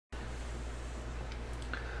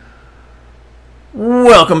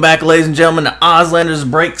Welcome back, ladies and gentlemen, to Ozlander's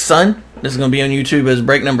Break Sun. This is going to be on YouTube as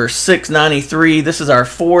break number 693. This is our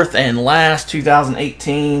fourth and last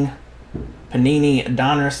 2018 Panini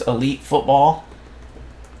Donruss Elite football.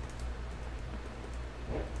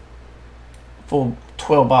 Full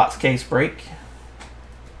 12-box case break.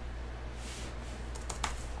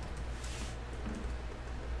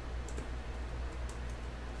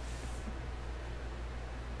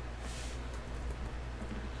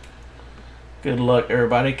 Good luck,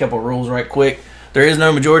 everybody. A couple rules right quick. There is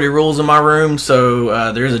no majority rules in my room,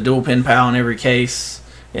 so there is a dual pin pal in every case.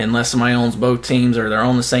 Unless somebody owns both teams or they're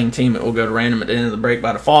on the same team, it will go to random at the end of the break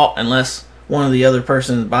by default, unless one of the other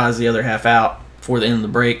persons buys the other half out before the end of the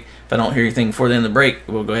break. If I don't hear anything before the end of the break,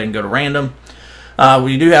 we'll go ahead and go to random.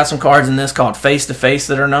 We do have some cards in this called face-to-face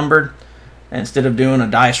that are numbered. Instead of doing a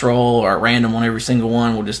dice roll or a random on every single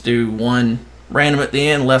one, we'll just do one random at the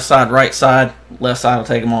end, left side, right side. Left side will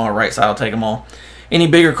take them all, right side will take them all. Any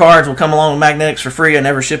bigger cards will come along with magnetics for free. I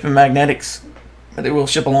never ship in magnetics, but they will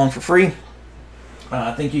ship along for free.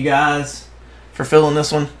 Thank you guys for filling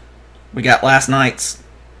this one. We got last night's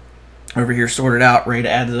over here sorted out, ready to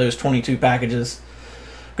add to those 22 packages.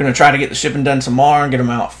 Going to try to get the shipping done tomorrow and get them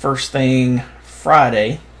out first thing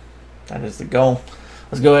Friday. That is the goal.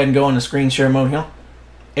 Let's go ahead and go into screen share mode here.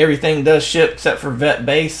 Everything does ship except for vet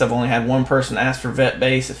base. I've only had one person ask for vet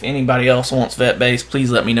base. If anybody else wants vet base, please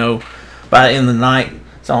let me know by the end of the night.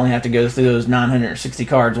 So I only have to go through those 960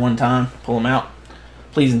 cards one time, pull them out.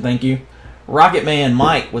 Please and thank you. Rocket Man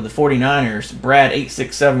Mike with the 49ers, Brad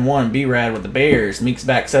 8671, B-Rad with the Bears, Meeks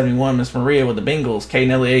back 71, Miss Maria with the Bengals, K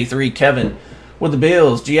Nelly 83, Kevin with the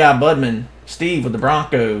Bills, G.I. Budman, Steve with the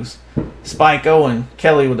Broncos, Spike Owen,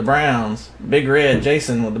 Kelly with the Browns, Big Red,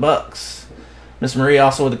 Jason with the Bucks. Miss Maria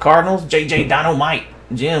also with the Cardinals. JJ Dynamite.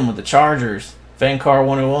 Jim with the Chargers. Vancar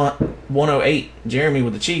 108. Jeremy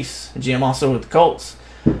with the Chiefs. Jim also with the Colts.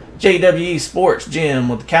 JWE Sports. Jim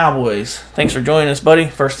with the Cowboys. Thanks for joining us, buddy.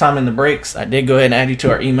 First time in the breaks. I did go ahead and add you to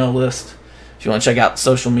our email list. If you want to check out the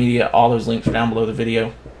social media, all those links are down below the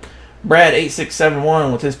video. Brad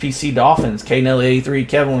 8671 with his PC Dolphins. K Nelly 83.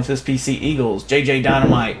 Kevin with his PC Eagles. JJ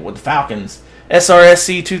Dynamite with the Falcons.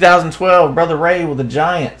 SRSC 2012. Brother Ray with the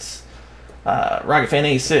Giants. Rocket Fan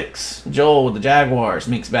 86, Joel with the Jaguars,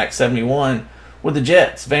 Meeks back 71 with the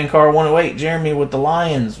Jets, Vancar 108, Jeremy with the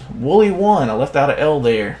Lions, Wooly 1, I left out an L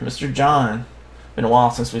there, Mr. John, been a while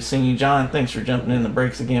since we've seen you, John, thanks for jumping in the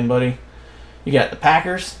breaks again, buddy. You got the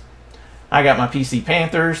Packers, I got my PC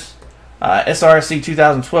Panthers, SRSC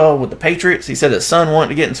 2012 with the Patriots. He said his son wanted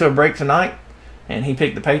to get into a break tonight, and he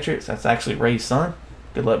picked the Patriots. That's actually Ray's son.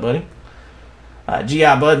 Good luck, buddy.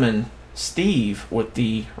 G.I. Budman, Steve with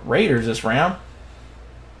the Raiders this round.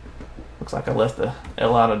 Looks like I left the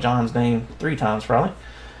L out of John's name 3 times probably.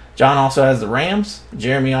 John also has the Rams.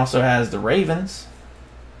 Jeremy also has the Ravens.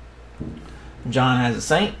 John has the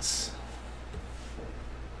Saints.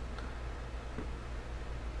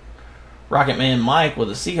 Rocket Man Mike with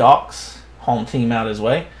the Seahawks. Home team out his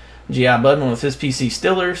way. G.I. Budman with his PC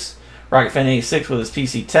Steelers. Rocket Fan 86 with his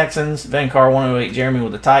PC Texans. Vancar 108 Jeremy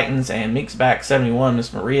with the Titans. And Meeks back 71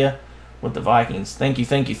 Miss Maria with the Vikings. Thank you,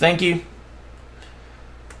 thank you, thank you.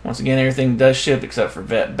 Once again, everything does ship except for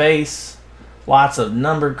vet base. Lots of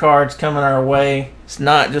numbered cards coming our way. It's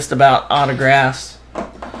not just about autographs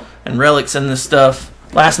and relics in this stuff.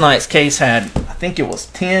 Last night's case had, I think it was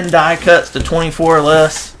 10 die cuts to 24 or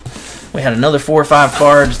less. We had another 4 or 5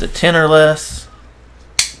 cards to 10 or less.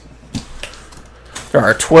 There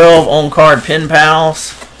are 12 on-card pin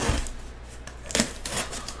pals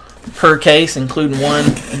per case, including one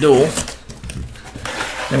dual.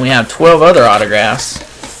 Then we have 12 other autographs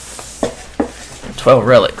and 12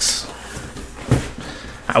 relics.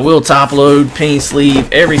 I will top load, penny sleeve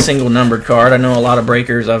every single numbered card. I know a lot of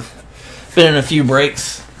breakers. I've been in a few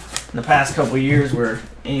breaks in the past couple of years where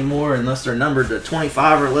anymore, unless they're numbered to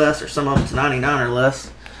 25 or less, or some of them to 99 or less,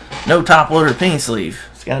 no top load or penny sleeve.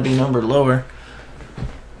 It's got to be numbered lower.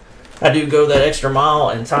 I do go that extra mile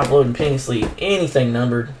and top load and penny sleeve anything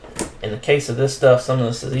numbered. In the case of this stuff, some of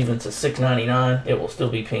this is even to $6.99. It will still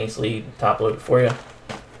be penny sleeve top loaded for you.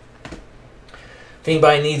 If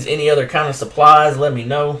anybody needs any other kind of supplies, let me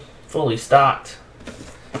know. Fully stocked.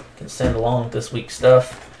 Can send along with this week's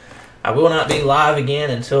stuff. I will not be live again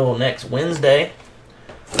until next Wednesday.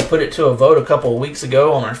 I put it to a vote a couple of weeks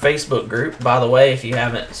ago on our Facebook group. By the way, if you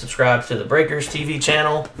haven't subscribed to the Breakers TV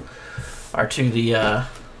channel or to the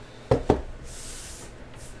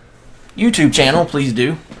YouTube channel, please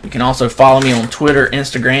do. You can also follow me on Twitter,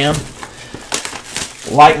 Instagram,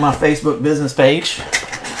 like my Facebook business page,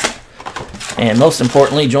 and most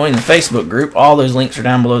importantly, join the Facebook group. All those links are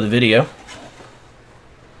down below the video.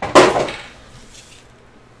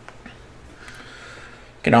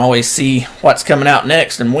 can always see what's coming out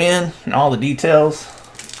next and when, and all the details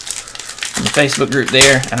in the Facebook group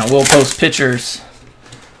there. And I will post pictures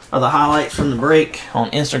of the highlights from the break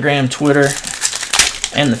on Instagram, Twitter,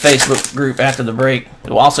 and the Facebook group after the break.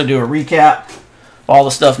 We'll also do a recap of all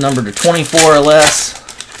the stuff numbered to 24 or less,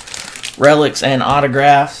 relics and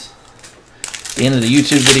autographs. At the end of the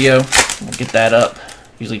YouTube video, we'll get that up.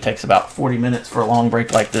 Usually takes about 40 minutes for a long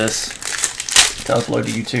break like this to upload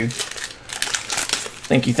to YouTube.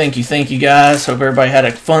 Thank you guys. Hope everybody had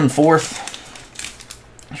a fun 4th.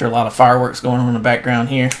 I'm sure a lot of fireworks going on in the background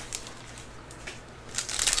here.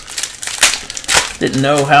 Didn't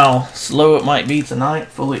know how slow it might be tonight.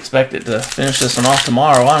 Fully expected to finish this one off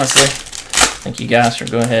tomorrow, honestly. Thank you guys for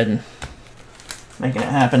going ahead and making it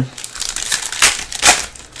happen.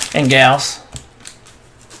 And gals.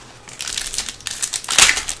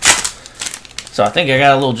 So I think I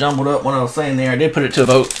got a little jumbled up when I was saying there. I did put it to a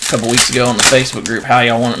vote a couple weeks ago on the Facebook group how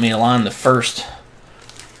y'all wanted me to line the first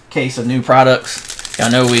case of new products. I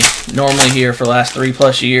know we normally here for the last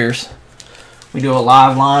 3+ years, we do a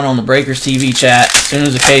live line on the Breakers TV chat as soon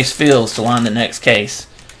as the case fills to line the next case.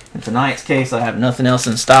 In tonight's case, I have nothing else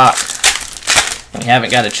in stock. We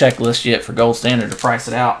haven't got a checklist yet for Gold Standard to price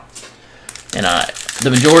it out. And the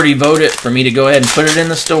majority voted for me to go ahead and put it in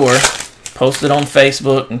the store, post it on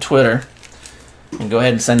Facebook and Twitter, and go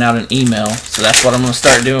ahead and send out an email. So that's what I'm going to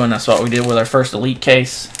start doing. That's what we did with our first Elite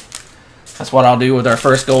case. That's what I'll do with our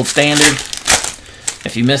first Gold Standard.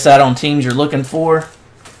 If you miss out on teams you're looking for,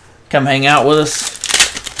 come hang out with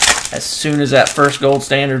us as soon as that first Gold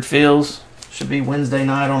Standard fills. Should be Wednesday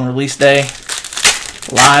night on release day.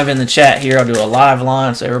 Live in the chat here. I'll do a live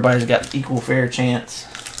line so everybody's got equal fair chance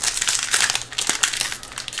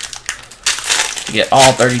to get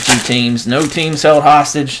all 32 teams. No teams held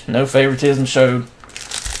hostage. No favoritism showed.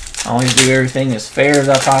 I always do everything as fair as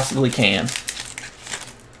I possibly can.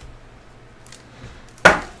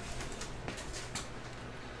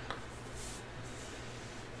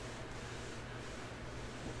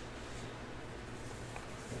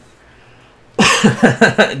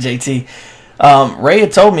 JT. Ray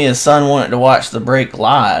had told me his son wanted to watch the break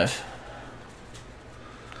live.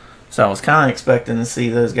 So I was kind of expecting to see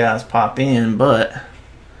those guys pop in, but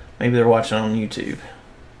maybe they're watching on YouTube.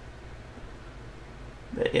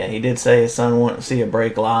 But yeah, he did say his son wanted to see a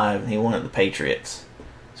break live, and he wanted the Patriots.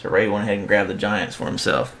 So Ray went ahead and grabbed the Giants for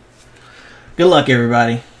himself. Good luck,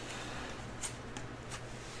 everybody.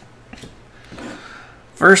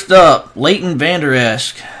 First up, Leighton Vander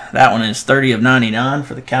Esch. That one is 30 of 99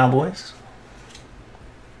 for the Cowboys.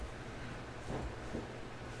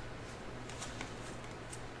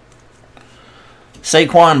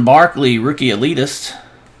 Saquon Barkley, rookie elitist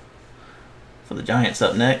for the Giants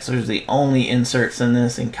up next. There's the only inserts in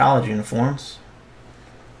this in college uniforms.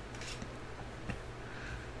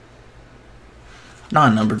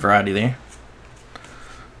 Non-numbered variety there.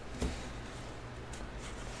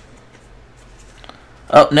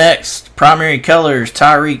 Up next, primary colors,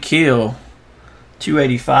 Tyreek Hill,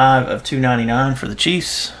 285 of 299 for the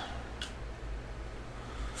Chiefs.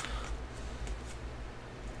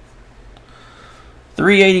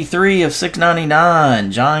 $383 of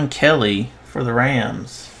 $699, John Kelly for the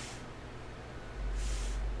Rams.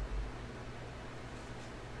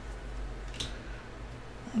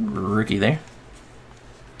 Rookie there.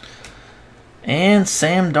 And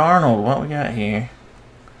Sam Darnold, what we got here?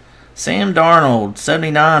 Sam Darnold,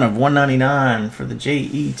 79 of 199 for the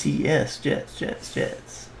Jets,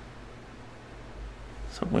 Jets.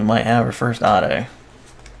 So we might have our first auto.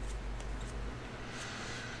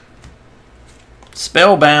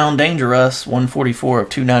 Spellbound, Dangerous, 144 of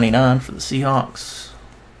 299 for the Seahawks.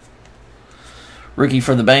 Rookie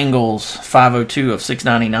for the Bengals, 502 of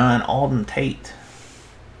 699, Alden Tate.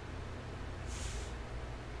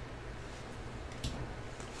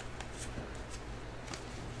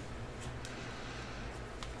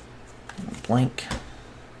 Blank.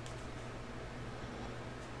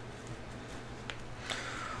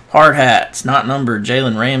 Hard hats, not numbered,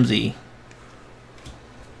 Jalen Ramsey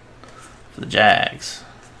for the Jags.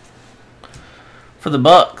 For the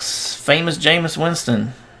Bucks, famous Jameis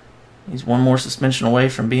Winston. He's one more suspension away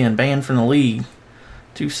from being banned from the league.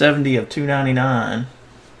 270 of 299.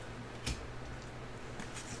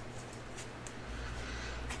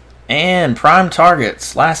 And prime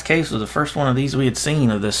targets. Last case was the first one of these we had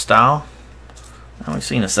seen of this style. Now we've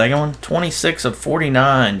seen a second one. 26 of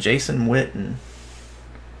 49, Jason Witten.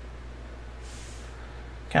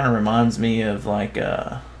 Kind of reminds me of like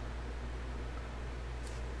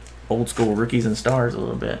old school Rookies and Stars a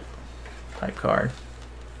little bit type card.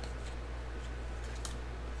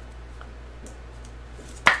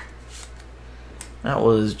 That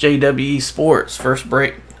was JWE Sports, first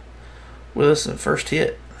break with us and first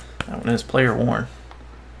hit. That one is player worn.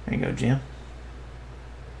 There you go, Jim.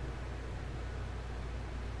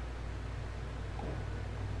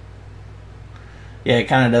 Yeah, it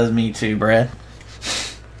kind of does me too, Brad.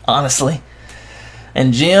 Honestly.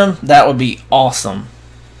 And Jim, that would be awesome.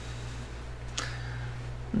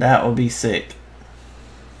 That would be sick.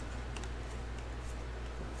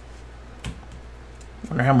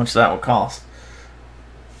 Wonder how much that would cost.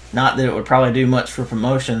 Not that it would probably do much for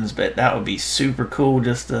promotions, but that would be super cool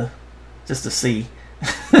just to see.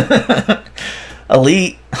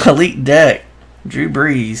 Elite deck. Drew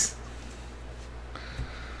Brees.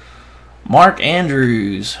 Mark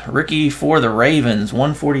Andrews, rookie for the Ravens,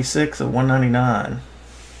 146 of 199.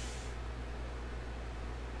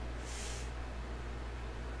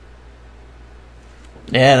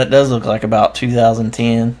 Yeah, that does look like about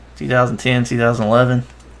 2010, 2011.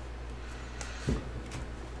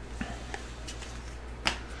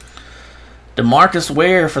 DeMarcus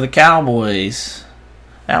Ware for the Cowboys.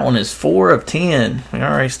 That one is 4 of 10. We're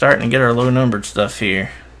already starting to get our low-numbered stuff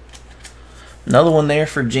here. Another one there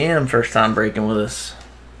for Jim, first time breaking with us.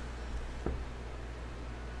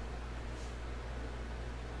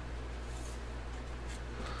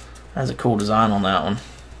 That's a cool design on that one.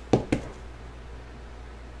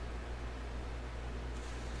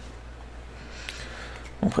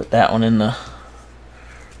 We'll put that one in the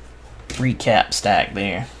recap stack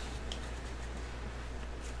there.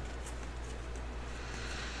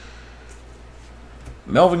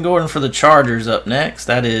 Melvin Gordon for the Chargers up next.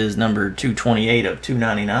 That is number 228 of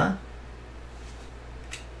 299.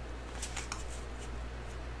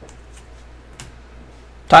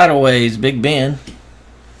 Tidalways, Big Ben.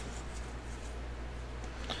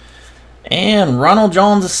 And Ronald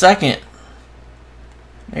Jones II.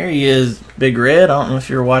 There he is, Big Red. I don't know if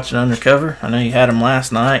you were watching Undercover. I know you had him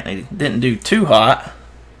last night. He didn't do too hot.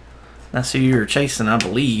 That's who you were chasing, I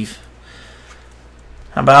believe.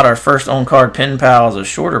 How about our first on-card pen pal is a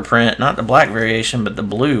shorter print, not the black variation, but the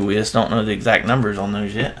blue. We just don't know the exact numbers on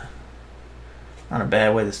those yet. Not a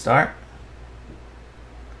bad way to start.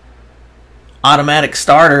 Automatic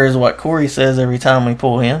starter is what Corey says every time we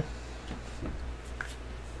pull him.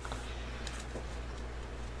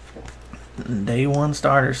 Day one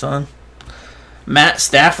starter, son. Matt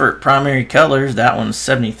Stafford, primary colors. That one's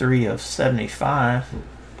 73 of 75.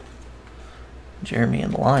 Jeremy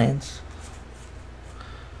and the Lions.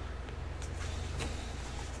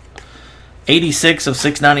 86 of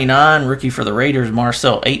 699, rookie for the Raiders,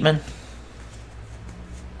 Marcel Aitman.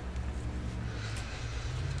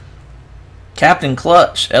 Captain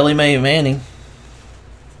Clutch, Ellie Mae Manning.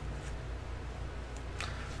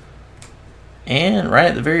 And right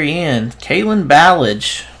at the very end, Kalen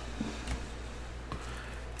Ballage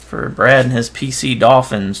for Brad and his PC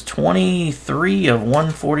Dolphins, 23 of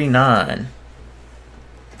 149.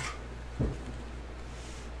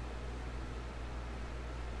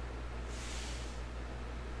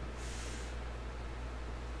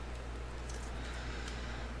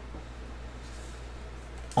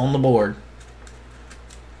 On the board.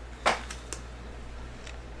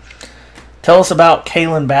 Tell us about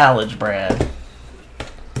Kalen Ballage, Brad.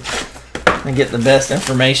 And get the best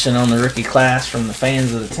information on the rookie class from the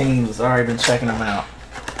fans of the team that's already been checking them out.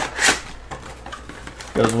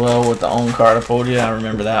 Goes well with the on card I pulled you. I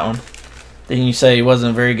remember that one. Didn't you say he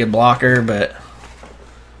wasn't a very good blocker, but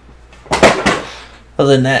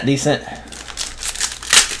other than that, decent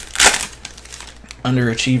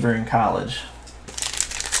underachiever in college.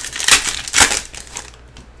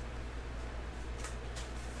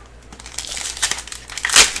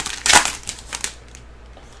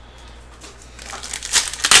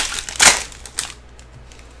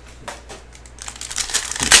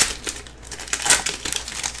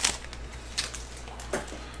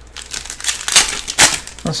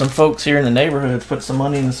 Some folks here in the neighborhood put some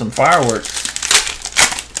money into some fireworks.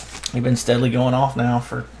 They've been steadily going off now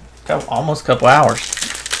for almost a couple hours.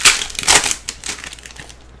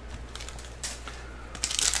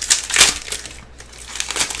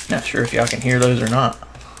 Not sure if y'all can hear those or not.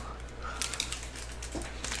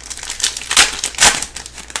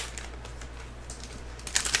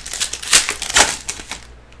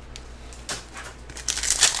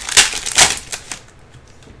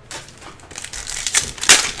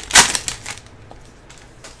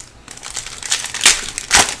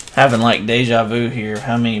 Having like deja vu here of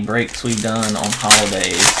how many breaks we've done on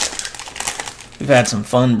holidays. We've had some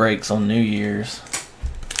fun breaks on New Year's.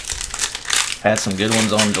 Had some good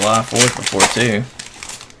ones on July 4th before too.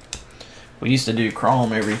 We used to do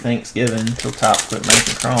Chrome every Thanksgiving until Topps quit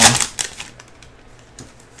making Chrome.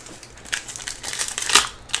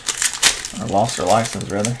 lost their license,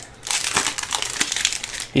 rather.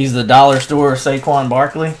 He's the dollar store Saquon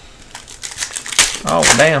Barkley. Oh,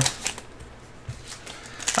 damn.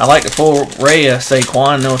 I like to pull Ray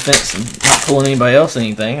Saquon. No offense, I'm not pulling anybody else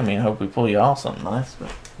anything. I mean, I hope we pull you all something nice.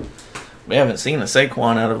 But we haven't seen a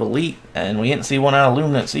Saquon out of Elite, and we didn't see one out of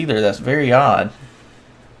Luminance either. That's very odd.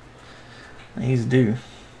 He's due.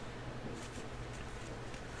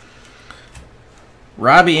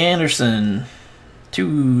 Robbie Anderson,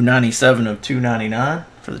 297 of 299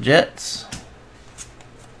 for the Jets.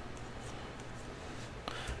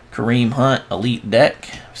 Kareem Hunt, Elite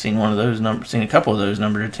deck. I've seen one of those numbers, seen a couple of those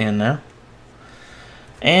numbered to 10 now.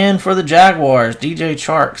 And for the Jaguars, DJ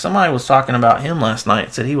Chark. Somebody was talking about him last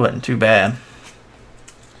night, said he wasn't too bad.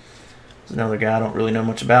 There's another guy I don't really know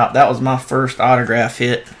much about. That was my first autograph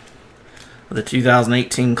hit of the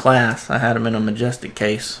 2018 class. I had him in a Majestic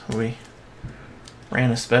case. We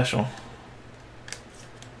ran a special.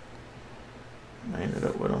 I ended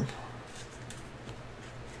up with him.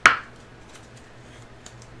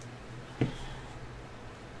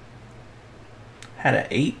 Had an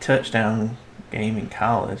 8 touchdown game in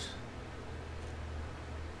college.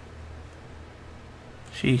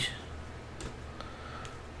 Sheesh.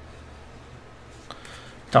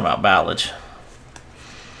 Talking about Ballage.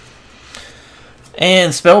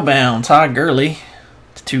 And Spellbound, Todd Gurley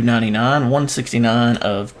to 299, 169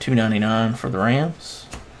 of 299 for the Rams.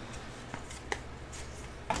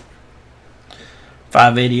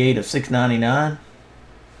 588 of 699.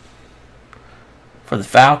 For the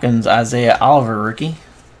Falcons, Isaiah Oliver rookie.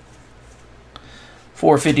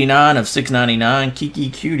 459 of 699, Kiki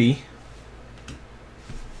Cutie.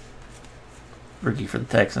 Rookie for the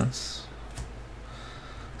Texans.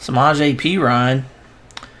 Samaje Perine,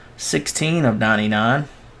 16 of 99.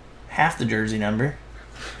 Half the jersey number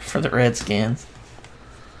for the Redskins.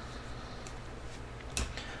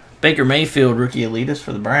 Baker Mayfield, rookie elitist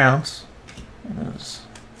for the Browns. There's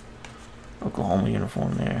Oklahoma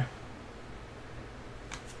uniform there.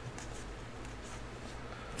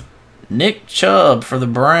 Nick Chubb for the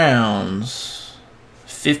Browns.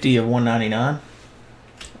 50 of 199.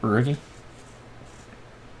 Rookie.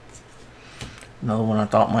 Another one I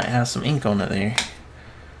thought might have some ink on it there.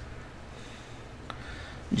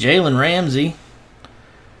 Jalen Ramsey.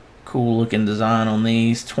 Cool looking design on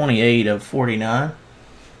these. 28 of 49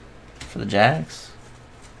 for the Jags.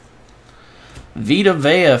 Vita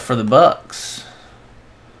Vea for the Bucks.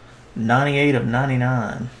 98 of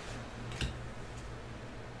 99.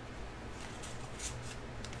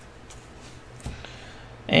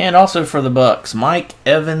 And also for the Bucks, Mike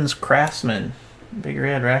Evans Craftsman. Big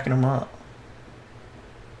Red racking them up.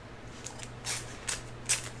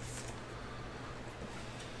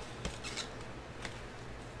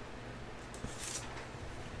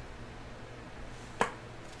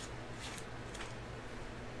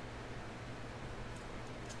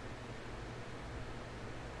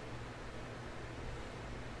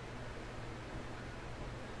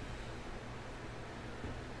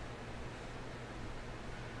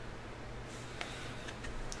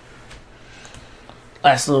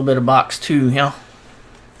 Last little bit of box 2, yeah.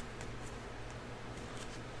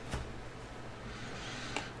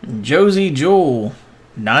 Josie Jewell,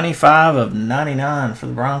 95 of 99 for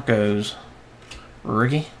the Broncos.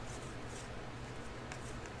 Rookie.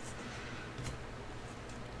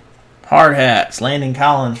 Hard hats, Landon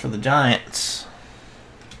Collins for the Giants.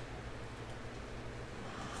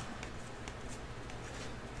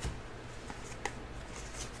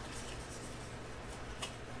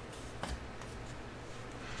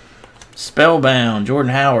 Spellbound,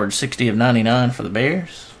 Jordan Howard, 60 of 99 for the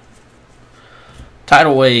Bears.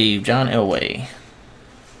 Tidal Wave, John Elway.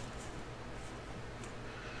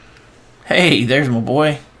 Hey, there's my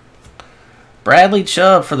boy. Bradley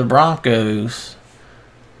Chubb for the Broncos.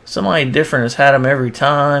 Somebody different has had him every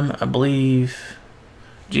time, I believe.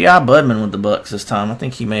 G.I. Budman with the Bucks this time. I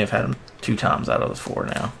think he may have had him 2 times out of the 4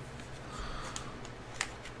 now.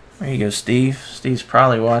 There you go, Steve. Steve's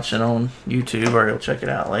probably watching on YouTube, or he'll check it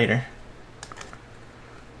out later.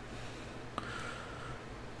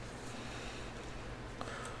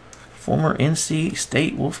 Former NC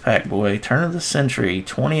State Wolfpack boy, turn of the century,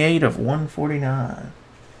 28 of 149.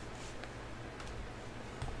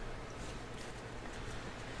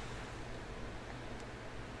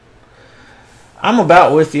 I'm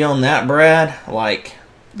about with you on that, Brad. Like,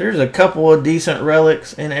 there's a couple of decent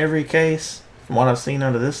relics in every case from what I've seen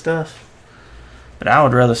out of this stuff. But I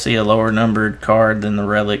would rather see a lower numbered card than the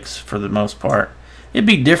relics for the most part. It'd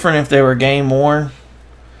be different if they were game worn.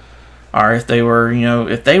 Or if they were, you know,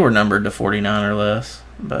 if they were numbered to 49 or less.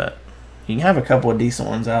 But you can have a couple of decent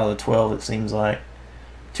ones out of the 12, it seems like.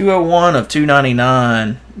 201 of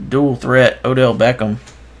 299. Dual threat Odell Beckham.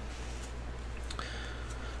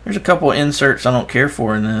 There's a couple of inserts I don't care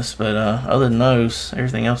for in this, but other than those,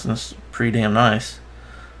 everything else in this is pretty damn nice.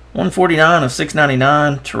 149 of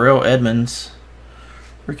 699. Terrell Edmonds.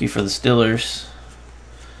 Rookie for the Steelers.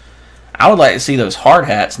 I would like to see those hard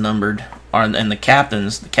hats numbered. And the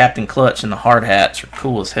captains, the captain clutch and the hard hats are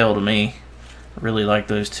cool as hell to me. I really like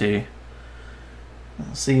those two.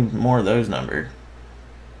 I'll see more of those numbered.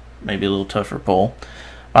 Maybe a little tougher pull.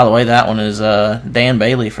 By the way, that one is Dan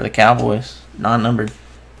Bailey for the Cowboys. Non-numbered.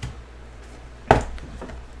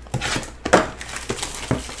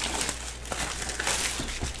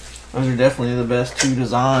 Those are definitely the best two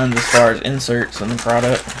designs as far as inserts in the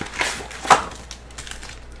product.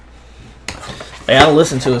 They gotta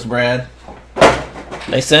listen to us, Brad.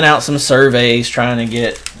 They sent out some surveys trying to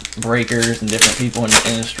get breakers and different people in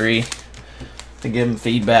the industry to give them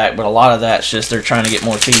feedback, but a lot of that's just they're trying to get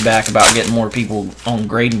more feedback about getting more people on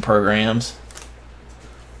grading programs.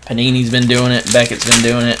 Panini's been doing it. Beckett's been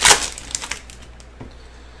doing it.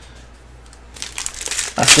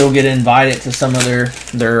 I still get invited to some of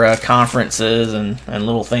their conferences and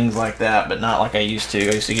little things like that, but not like I used to.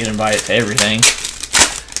 I used to get invited to everything.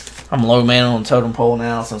 I'm low man on the totem pole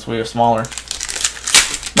now since we are smaller.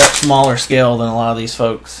 Much smaller scale than a lot of these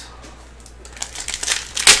folks.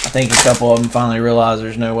 I think a couple of them finally realized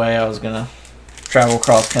there's no way I was going to travel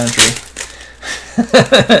cross country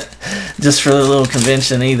just for the little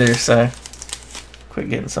convention either, so quit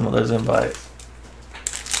getting some of those invites.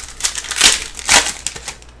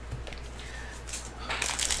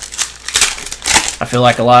 I feel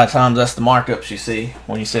like a lot of times that's the markups you see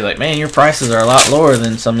when you say like, man, your prices are a lot lower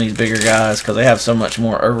than some of these bigger guys because they have so much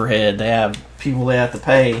more overhead. They have people they have to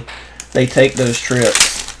pay. They take those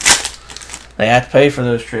trips. They have to pay for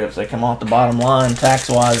those trips. They come off the bottom line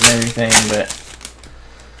tax-wise and everything, but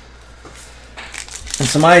when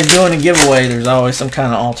somebody's doing a giveaway, there's always some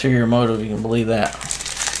kind of ulterior motive. You can believe that.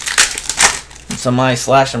 When somebody's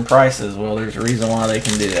slashing prices, well, there's a reason why they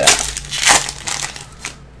can do that.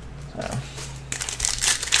 So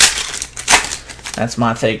that's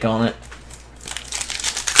my take on it.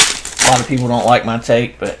 A lot of people don't like my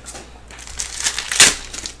take, but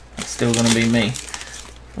it's still going to be me,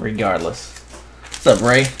 regardless. What's up,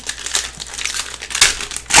 Ray?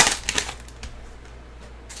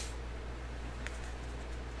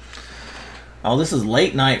 Oh, this is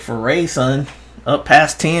late night for Ray, son. Up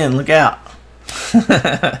past 10. Look out.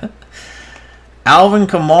 Alvin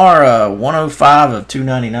Kamara, 105 of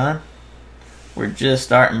 299. We're just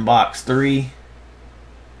starting box 3.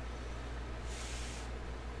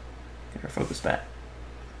 Get our focus back.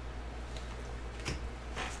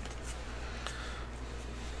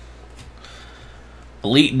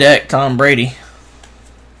 Elite deck, Tom Brady.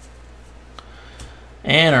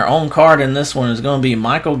 And our own card in this one is going to be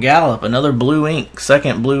Michael Gallup, another blue ink,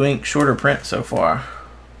 second blue ink shorter print so far.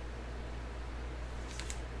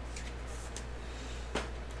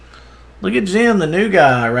 Look at Jim, the new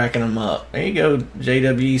guy, racking them up. There you go,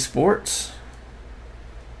 JWE Sports.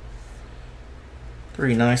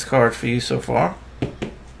 3 nice cards for you so far.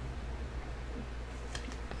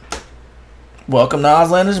 Welcome to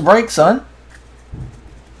Ozlander's Break, son.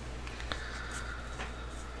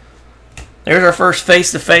 There's our first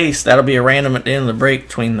face-to-face. That'll be a random at the end of the break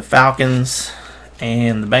between the Falcons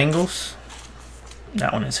and the Bengals.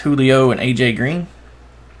 That one is Julio and AJ Green.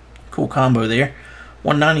 Cool combo there.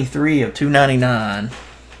 193 of 299.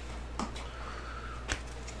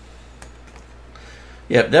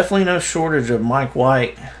 Yep, definitely no shortage of Mike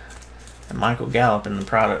White and Michael Gallup in the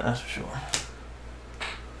product, that's for sure.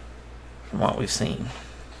 From what we've seen.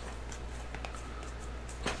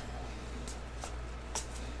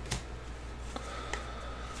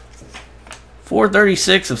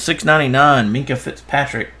 $436 of $6.99. Minka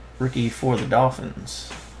Fitzpatrick, rookie for the Dolphins.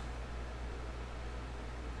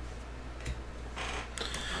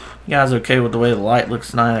 You guys okay with the way the light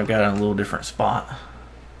looks tonight? I've got it in a little different spot.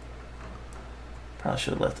 Probably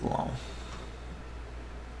should have left it alone.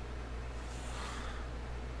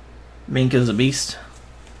 Minka's a beast.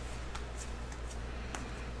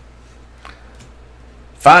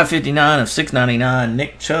 $5.59 of $6.99.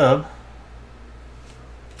 Nick Chubb,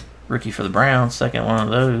 rookie for the Browns, second one of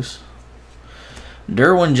those.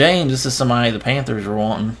 Derwin James, this is somebody the Panthers were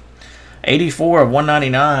wanting. 84 of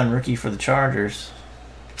 199, rookie for the Chargers.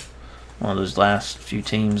 One of those last few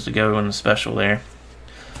teams to go in the special there.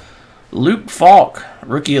 Luke Falk,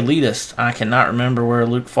 rookie elitist. I cannot remember where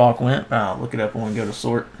Luke Falk went, but I'll look it up when we go to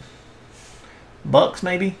sort. Bucks,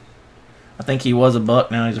 maybe? I think he was a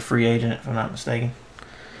Buck. Now he's a free agent, if I'm not mistaken.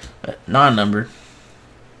 But non-numbered.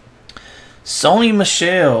 Sony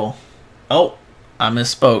Michel. Oh, I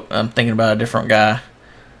misspoke. I'm thinking about a different guy.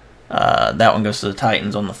 That one goes to the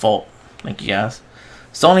Titans on the fault. Thank you, guys.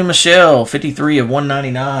 Sony Michel, 53 of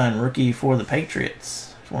 199, rookie for the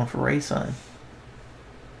Patriots. There's one for Ray Sun.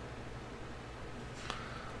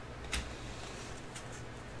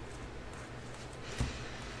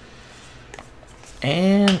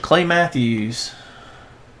 And Clay Matthews,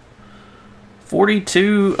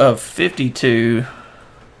 42 of 52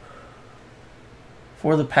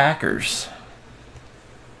 for the Packers.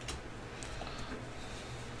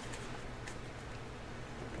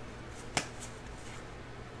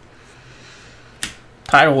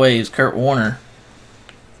 Tidal Waves, Kurt Warner.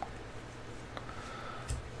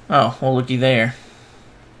 Oh, well, looky there.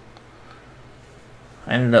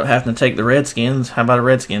 I ended up having to take the Redskins. How about a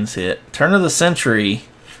Redskins hit? Turn of the Century,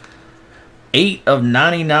 8 of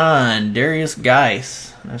 99, Darius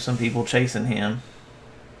Geis. There's some people chasing him.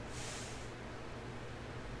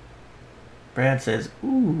 Brad says, ooh,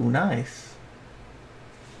 nice.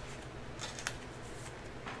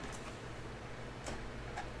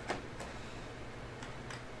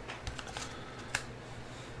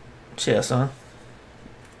 Chess, huh?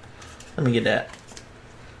 Let me get that.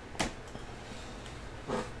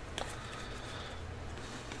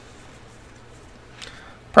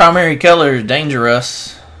 Primary colors,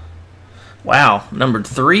 Donruss. Wow, numbered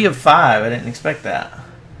 3 of 5. I didn't expect that.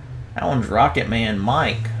 That one's Rocket Man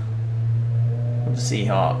Mike with the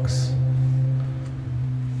Seahawks.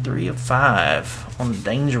 3 of 5 on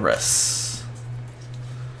Donruss.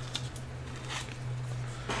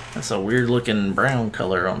 That's a weird looking brown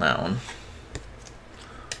color on that one.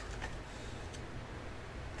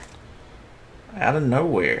 Out of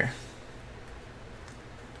nowhere.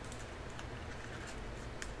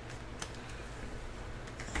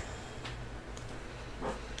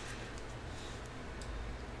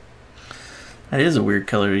 That is a weird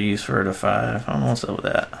color to use for a 5. I don't know what's up with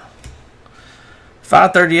that.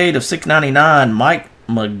 538 of 699, Mike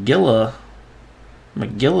McGillicuddy.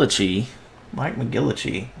 Mike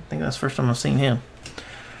McGillicuddy. I think that's the first time I've seen him.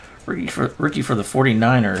 Rookie for the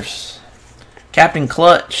 49ers. Captain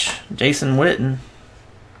Clutch, Jason Witten.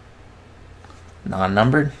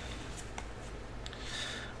 Non-numbered.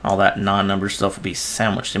 All that non-numbered stuff will be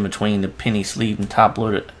sandwiched in between the penny sleeve and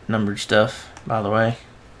top-loaded numbered stuff, by the way.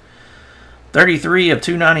 33 of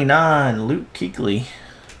 299, Luke Kuechly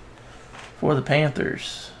for the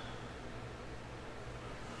Panthers.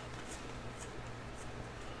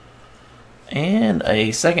 And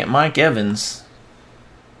a second Mike Evans.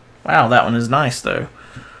 Wow, that one is nice, though.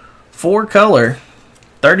 4 color,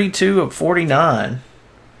 32 of 49.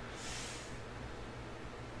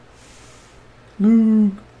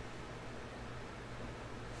 Luke.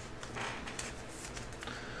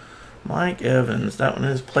 Mike Evans. That one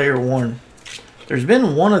is player 1. There's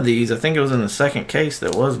been one of these, I think it was in the second case,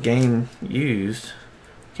 that was game used.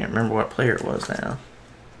 Can't remember what player it was now.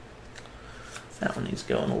 That one needs to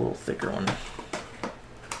go in a little thicker one.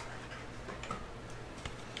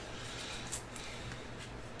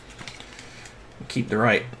 Keep the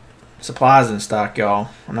right supplies in stock, y'all.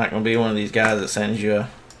 I'm not going to be one of these guys that sends you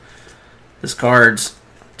this card's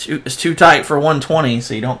it's too tight for 120,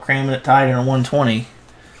 so you don't cram it tight in a 120.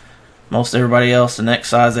 Most everybody else, the next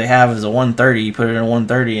size they have is a 130. You put it in a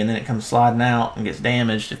 130, and then it comes sliding out and gets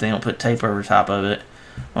damaged if they don't put tape over top of it.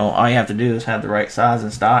 Well, all you have to do is have the right size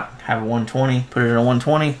in stock, have a 120, put it in a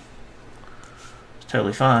 120. It's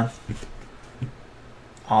totally fine.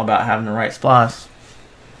 All about having the right supplies.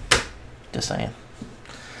 Just saying.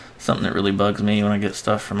 Something that really bugs me when I get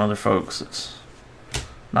stuff from other folks. It's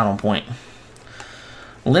not on point.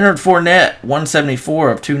 Leonard Fournette,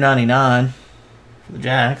 174 of 299 for the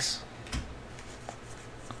Jacks.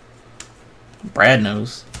 Brad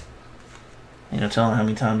knows. You know, tell him how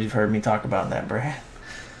many times you've heard me talk about that, Brad.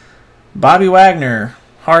 Bobby Wagner,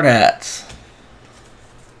 hard hats.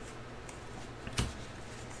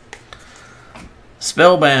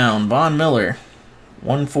 Spellbound, Von Miller,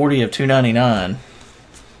 140 of 299.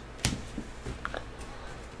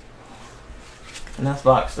 And that's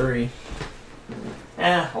box 3.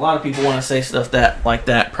 A lot of people want to say stuff like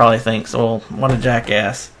that probably thinks, well, what a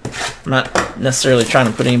jackass. I'm not necessarily trying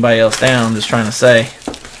to put anybody else down. I'm just trying to say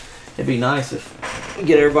it'd be nice if we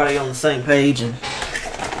get everybody on the same page and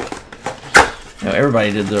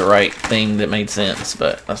everybody did the right thing that made sense,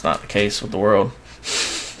 but that's not the case with the world.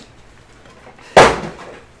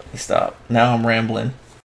 Stop. Now I'm rambling.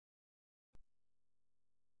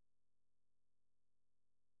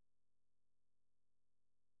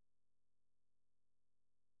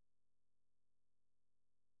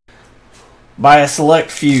 By a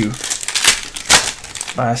select few.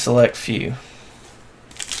 by a select few.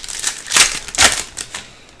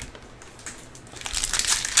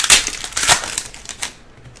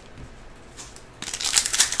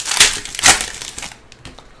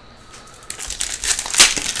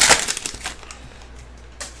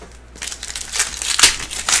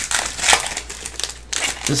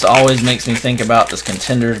 This always makes me think about this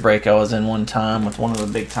contenders break I was in one time with one of the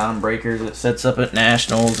big time breakers that sets up at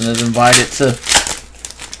Nationals and is invited to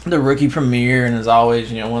the rookie premiere and is always,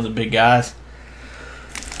 you know, one of the big guys.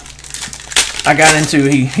 I got into,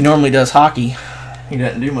 he normally does hockey. He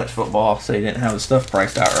doesn't do much football, so he didn't have the stuff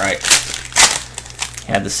priced out right.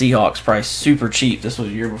 He had the Seahawks priced super cheap. This was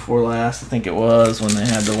the year before last, I think it was, when they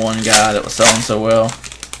had the one guy that was selling so well.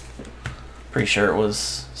 Pretty sure it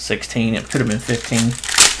was 16. It could have been 15.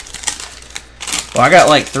 Well, I got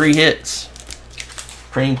like 3 hits.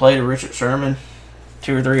 Cream plate of Richard Sherman,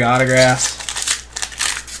 2 or 3 autographs.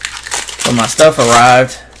 When my stuff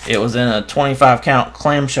arrived, it was in a 25 count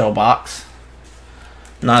clamshell box.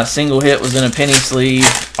 Not a single hit was in a penny sleeve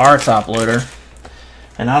or top loader.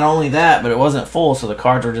 And not only that, but it wasn't full, so the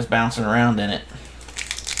cards were just bouncing around in it.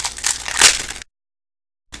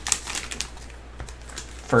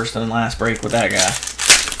 First and last break with that guy.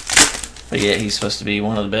 But yeah, he's supposed to be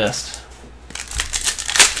one of the best.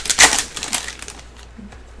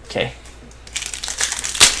 Okay.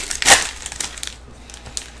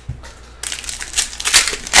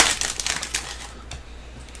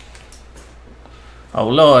 Oh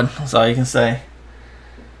Lord, that's all you can say.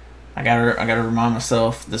 I gotta remind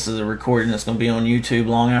myself this is a recording that's gonna be on YouTube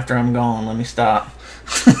long after I'm gone. Let me stop.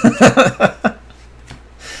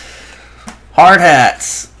 Hard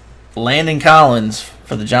hats. Landon Collins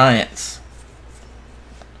for the Giants.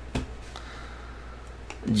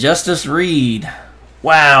 Justice Reed.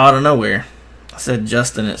 Wow, out of nowhere. I said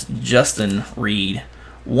Justin, it's Justin Reed.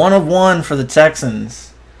 1 of 1 for the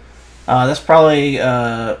Texans. That's probably 1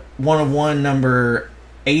 of 1 number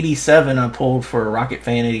 87 I pulled for Rocket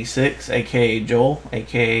Fan 86, aka Joel,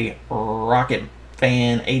 aka Rocket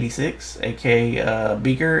Fan 86, aka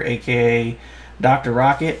Beaker, aka Dr.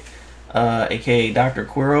 Rocket, aka Dr.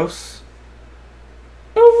 Quiros.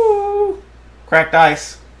 Ooh, cracked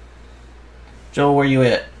ice. Joel, where you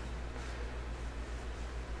at?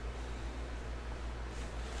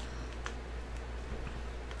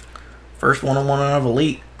 First 1-on-1 of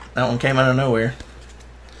Elite. That one came out of nowhere.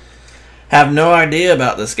 Have no idea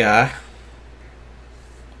about this guy.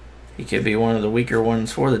 He could be one of the weaker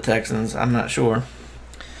ones for the Texans. I'm not sure.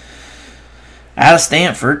 Out of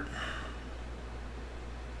Stanford.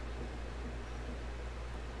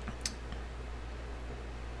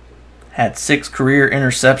 Had 6 career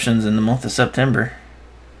interceptions in the month of September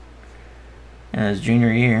in his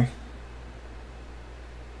junior year.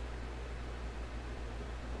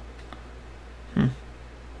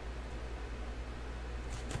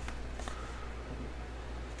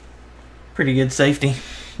 Pretty good safety,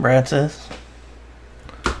 Brad says.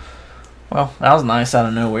 Well, that was nice out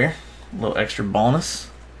of nowhere. A little extra bonus.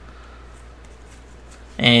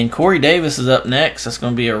 And Corey Davis is up next. That's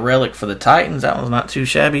going to be a relic for the Titans. That one's not too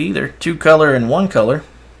shabby either. 2 color and 1 color.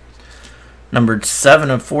 Numbered 7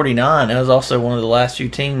 of 49. That was also one of the last few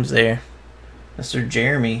teams there. Mr.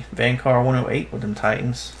 Jeremy Van Car 108 with them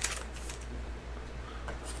Titans.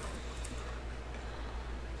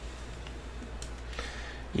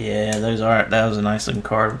 Yeah, that was a nice looking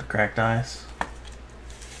card with the cracked ice.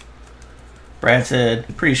 Brad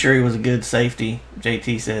said, pretty sure he was a good safety.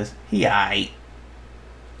 JT says, he aight.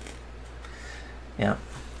 Yeah.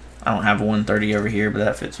 I don't have a 130 over here, but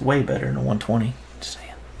that fits way better than a 120. Just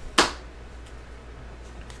saying.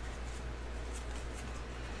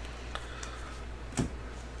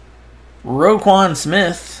 Roquan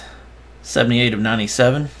Smith, 78 of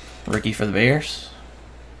 97. Rookie for the Bears.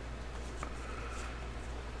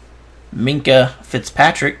 Minka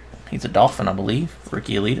Fitzpatrick, he's a Dolphin, I believe.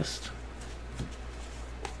 Rookie elitist.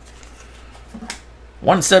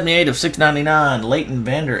 178 of 699. Leighton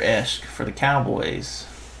Vander Esch for the Cowboys.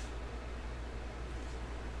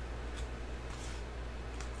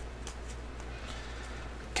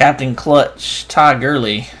 Captain Clutch, Ty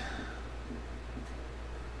Gurley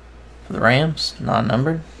for the Rams,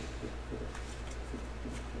 non-numbered.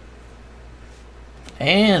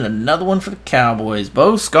 And another one for the Cowboys.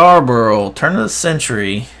 Bo Scarborough, turn of the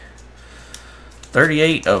century.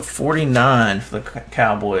 38 of 49 for the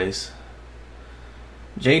Cowboys.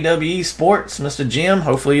 JWE Sports, Mr. Jim.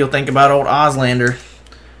 Hopefully you'll think about old Oslander.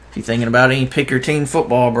 If you're thinking about any pick your team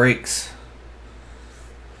football breaks.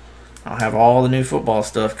 I'll have all the new football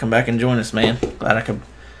stuff. Come back and join us, man. Glad I could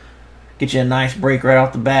get you a nice break right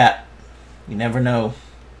off the bat. You never know.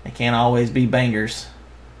 They can't always be bangers.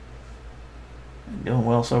 Doing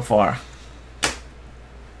well so far.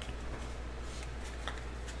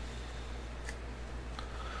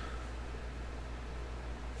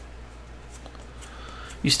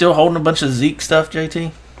 You still holding a bunch of Zeke stuff,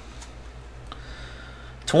 JT?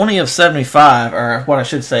 20 of 75, or what I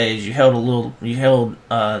should say is you held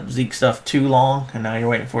Zeke stuff too long, and now you're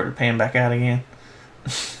waiting for it to pan back out again.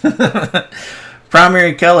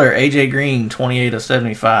 Primary color, AJ Green, 28 of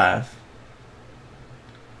 75.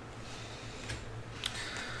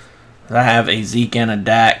 I have a Zeke and a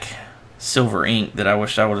Dak silver ink that I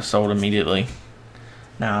wish I would have sold immediately.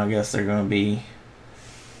 Now I guess they're going to be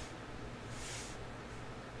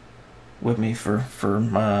with me for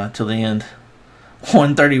till the end.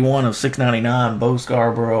 131 of 699, Bo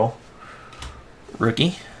Scarborough,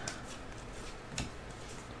 rookie.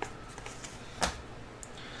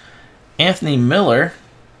 Anthony Miller,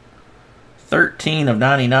 13 of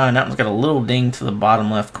 99. That one's got a little ding to the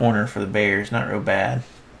bottom left corner for the Bears. Not real bad.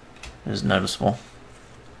 It is noticeable.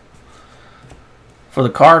 For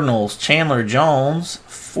the Cardinals, Chandler Jones,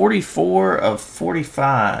 44 of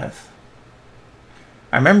 45.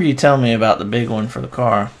 I remember you telling me about the big one for the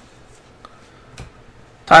car.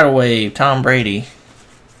 Tidal Wave, Tom Brady.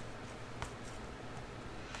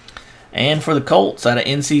 And for the Colts, out of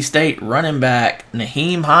NC State, running back,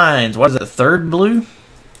 Naheem Hines. What is it, the third blue?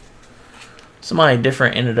 Somebody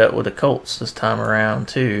different ended up with the Colts this time around,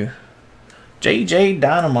 too. JJ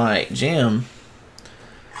Dynamite, Jim.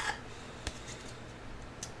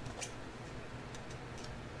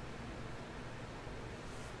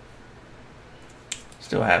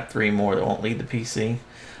 Still have 3 more that won't lead the PC.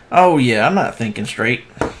 Oh, yeah, I'm not thinking straight.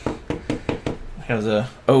 It was a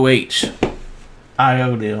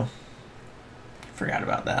OH.io deal. Forgot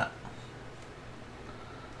about that.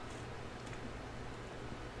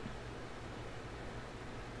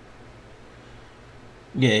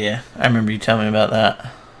 Yeah, I remember you telling me about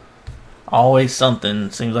that. Always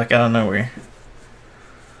something, seems like out of nowhere.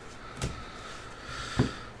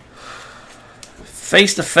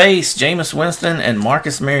 Face to face, Jameis Winston and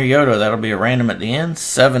Marcus Mariota. That'll be a random at the end.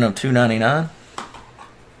 7 of 299.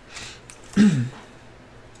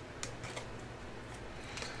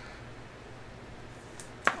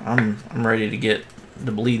 I'm ready to get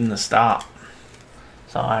the bleeding to stop,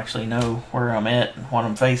 so I actually know where I'm at and what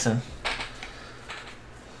I'm facing.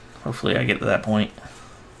 Hopefully I get to that point.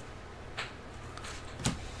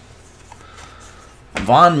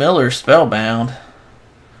 Von Miller, Spellbound.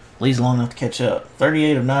 Lee's long enough to catch up.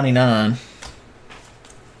 38 of 99.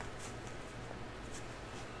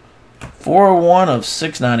 401 of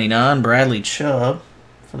 699. Bradley Chubb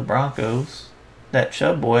for the Broncos. That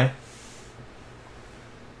Chubb boy.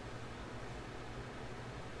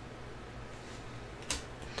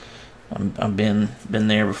 I've been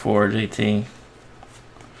there before, JT.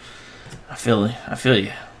 I feel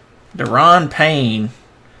you. Deron Payne,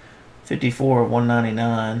 54 of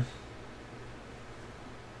 199.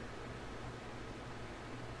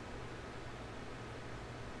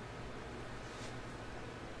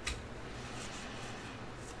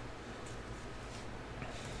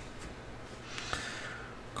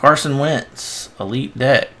 Carson Wentz, Elite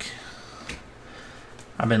deck.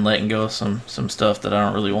 I've been letting go of some stuff that I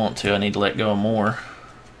don't really want to. I need to let go of more.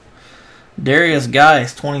 Darius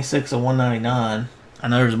Geis, 26 of 199. I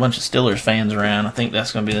know there's a bunch of Steelers fans around. I think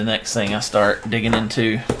that's going to be the next thing I start digging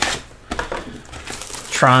into.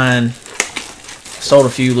 Sold a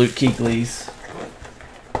few Luke Kuechlys.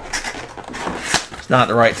 It's not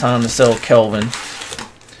the right time to sell Kelvin.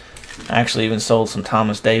 I actually even sold some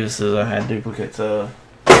Thomas Davises I had duplicates of.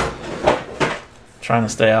 Trying to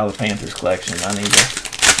stay out of the Panthers collection. I need to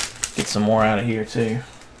get some more out of here too.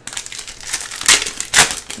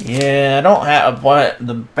 Yeah, I don't have what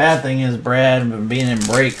the bad thing is, Brad, being in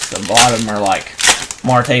breaks, a lot of them are like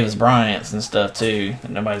Martavis Bryant's and stuff too that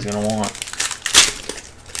nobody's gonna want.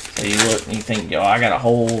 So you look and you think, yo, I got a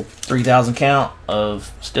whole 3,000 count of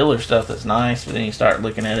Steelers stuff that's nice, but then you start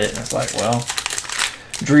looking at it and it's like, well,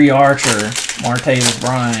 Dree Archer, Martavis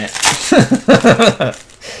Bryant.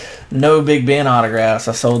 No Big Ben autographs.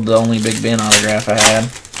 I sold the only Big Ben autograph I had.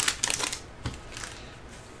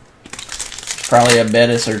 Probably a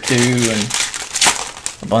Bettis or two and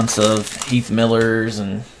a bunch of Heath Millers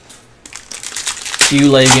and a few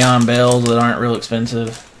Le'Veon Bells that aren't real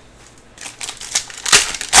expensive.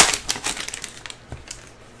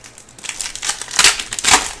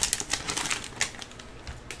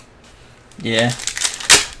 Yeah.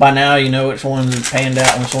 By now you know which ones that panned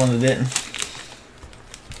out and which ones that didn't.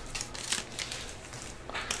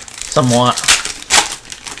 Somewhat.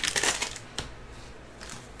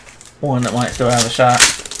 One that might still have a shot.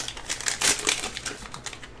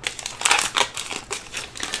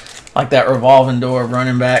 Like that revolving door of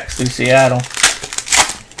running backs through Seattle.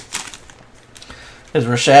 Is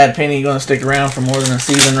Rashad Penny going to stick around for more than a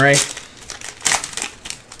season, Ray?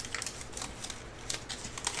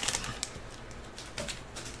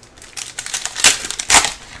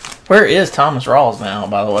 Where is Thomas Rawls now,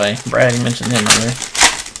 by the way? Brad, you mentioned him earlier.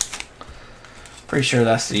 Pretty sure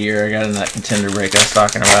that's the year I got in that contender break I was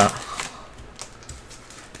talking about.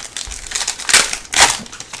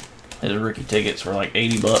 His rookie tickets were like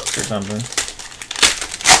 $80 or something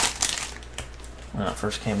when it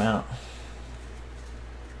first came out.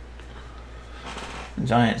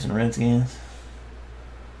 Giants and Redskins.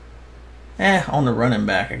 On the running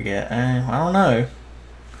back, I get. I don't know.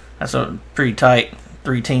 That's a pretty tight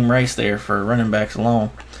 3-team race there for running backs alone.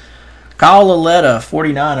 Kyle Laletta,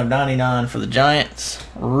 49 of 99 for the Giants.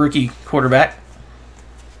 Rookie quarterback.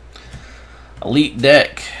 Elite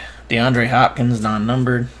deck. DeAndre Hopkins,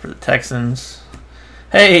 non-numbered for the Texans.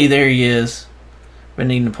 Hey, there he is. Been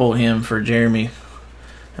needing to pull him for Jeremy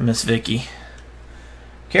and Miss Vicky.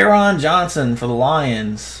 Caron Johnson for the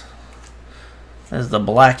Lions. That's the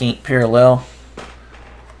black ink parallel.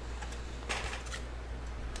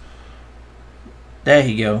 There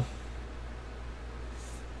you go.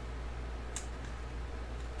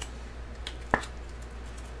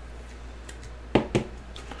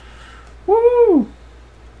 Woo!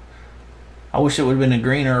 I wish it would have been a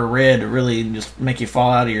green or a red to really just make you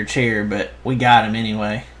fall out of your chair, but we got him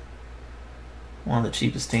anyway. One of the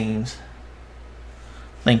cheapest teams.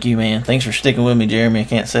 Thank you, man. Thanks for sticking with me, Jeremy. I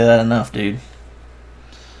can't say that enough, dude.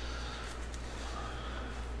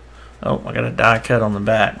 Oh, I got a die cut on the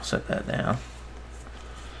back. I'll set that down.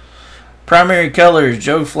 Primary colors,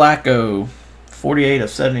 Joe Flacco, 48 of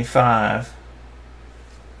 75.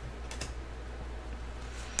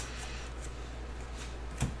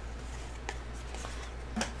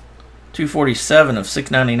 $247 of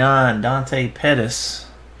 $6.99, Dante Pettis,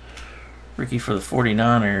 rookie for the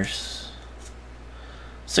 49ers.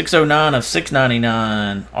 $609 of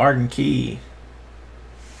 $6.99, Arden Key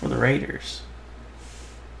for the Raiders.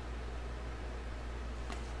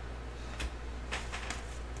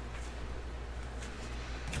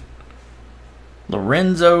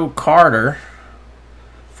 Lorenzo Carter,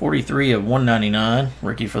 43 of 199,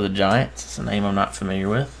 rookie for the Giants. It's a name I'm not familiar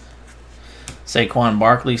with. Saquon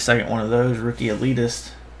Barkley, second one of those, rookie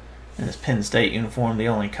elitist in his Penn State uniform. The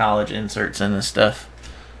only college inserts in this stuff.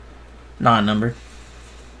 Non-numbered.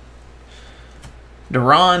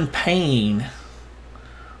 Deron Payne,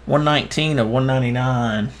 119 of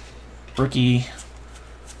 199, rookie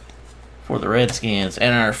for the Redskins.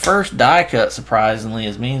 And our first die cut, surprisingly,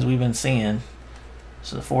 as means we've been seeing.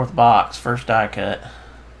 So the fourth box, first die cut,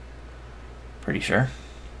 pretty sure,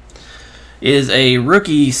 is a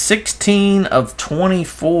rookie 16 of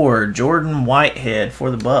 24, Jordan Whitehead for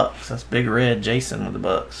the Bucks. That's Big Red Jason with the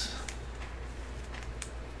Bucks.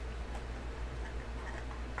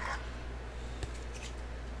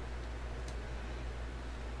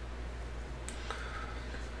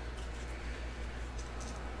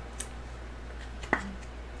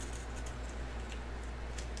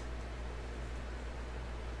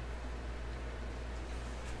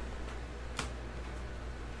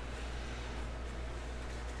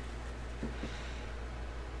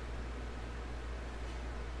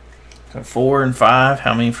 So 4 and 5.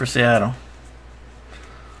 How many for Seattle?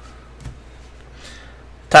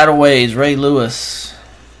 Tidal Waves, Ray Lewis.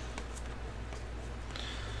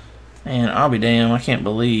 And I'll be damned, I can't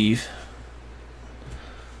believe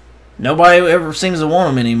nobody ever seems to want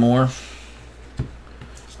them anymore.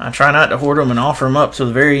 I try not to hoard them and offer them up to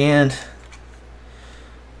the very end.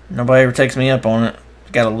 Nobody ever takes me up on it.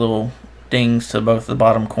 Got a little dings to both the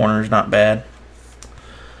bottom corners, not bad.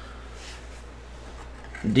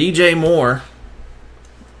 DJ Moore,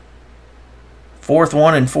 fourth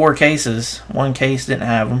one in 4 cases. One case didn't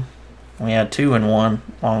have them. We had 2 in 1,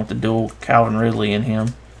 along with the dual Calvin Ridley in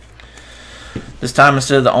him. This time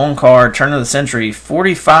instead of the on card, turn of the century,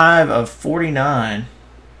 45 of 49.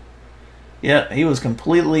 Yep, he was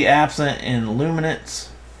completely absent in Luminance,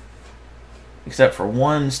 except for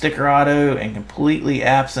one sticker auto, and completely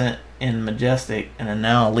absent in Majestic, and then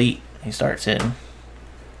now Elite he starts hitting.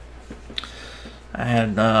 I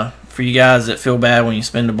had, for you guys that feel bad when you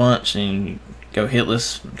spend a bunch and you go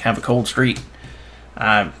hitless, have a cold streak,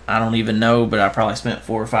 I don't even know, but I probably spent $400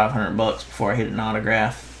 or $500 before I hit an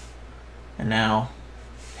autograph, and now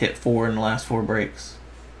hit 4 in the last 4 breaks.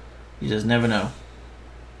 You just never know.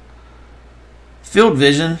 Field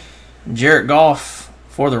Vision, Jared Goff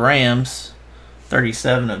for the Rams,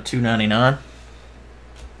 37 of 299.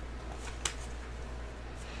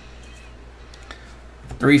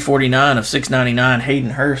 349 of 699,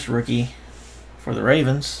 Hayden Hurst, rookie for the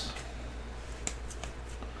Ravens.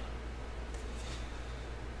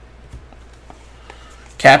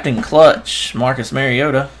 Captain Clutch, Marcus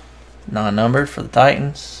Mariota, non-numbered for the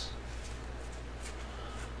Titans.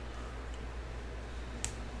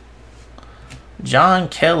 John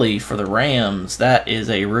Kelly for the Rams. That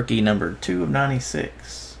is a rookie number 2 of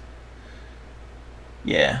 96.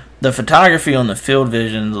 Yeah, the photography on the field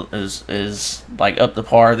vision is like up to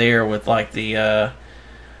par there with like the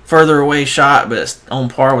further away shot, but it's on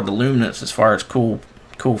par with the luminance as far as cool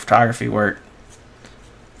photography work.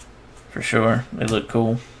 For sure, they look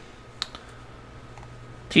cool.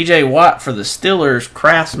 TJ Watt for the Steelers,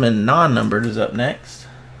 Craftsman non-numbered is up next.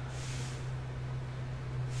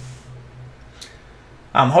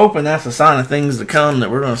 I'm hoping that's a sign of things to come, that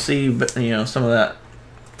we're going to see, you know, some of that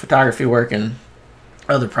photography work and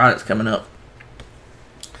other products coming up.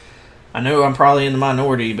 I know I'm probably in the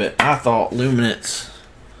minority, but I thought luminance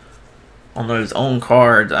on those own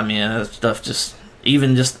cards, I mean, that stuff just,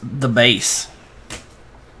 even just the base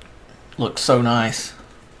looked so nice.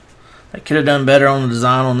 They could have done better on the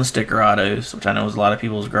design on the sticker autos, which I know was a lot of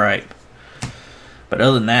people's gripe. But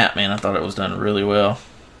other than that, man, I thought it was done really well.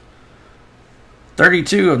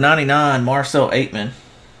 32 of 99, Marcel Aitman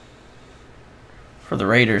for the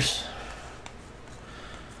Raiders.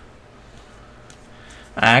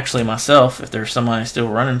 I actually, myself, if there's somebody still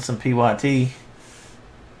running some PYT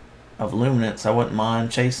of luminance, I wouldn't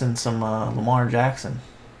mind chasing some Lamar Jackson.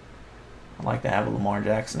 I'd like to have a Lamar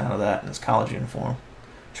Jackson out of that in his college uniform.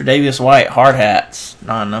 Tre'Davious White, hard hats,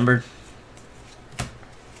 non-numbered.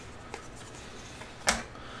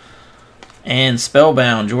 And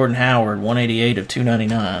Spellbound, Jordan Howard, 188 of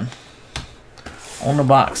 299. On the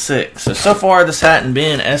box 6. So far this hadn't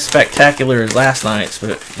been as spectacular as last night's,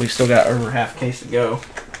 but we've still got over half a case to go.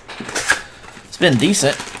 It's been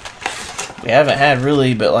decent. We haven't had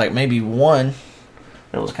really, but like maybe one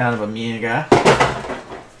that was kind of a meh guy.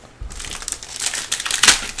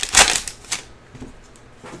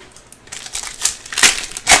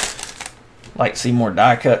 Like to see more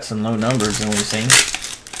die cuts and low numbers than we've seen.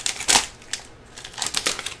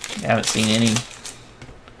 I haven't seen any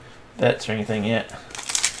bets or anything yet.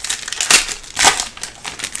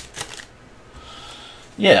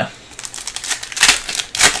 Yeah.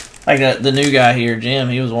 Like the new guy here, Jim,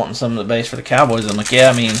 he was wanting some of the base for the Cowboys. I'm like,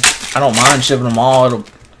 yeah, I mean, I don't mind shipping them all. I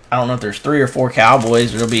don't know if there's 3 or 4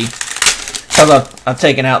 Cowboys. It'll be, because I've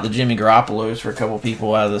taken out the Jimmy Garoppolos for a couple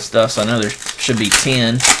people out of this stuff, so I know there should be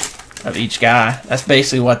 10 of each guy. That's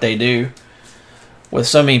basically what they do. With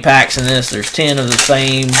so many packs in this, there's 10 of the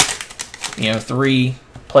same, you know, 3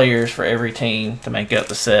 players for every team to make up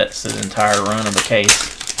the sets, the entire run of a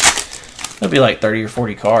case. It'll be like 30 or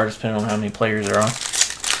 40 cards, depending on how many players there are.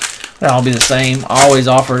 That'll be the same. I always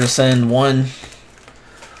offer to send one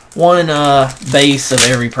base of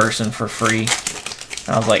every person for free.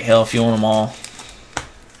 I was like, hell, if you want them all,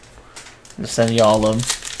 just send you all of them.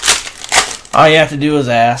 All you have to do is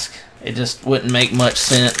ask. It just wouldn't make much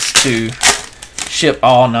sense to ship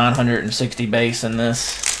all 960 base in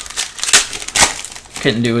this.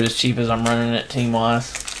 Couldn't do it as cheap as I'm running it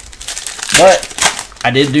team-wise. But I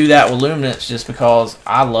did do that with Luminance just because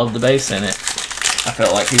I love the base in it. I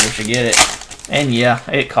felt like people should get it. And yeah,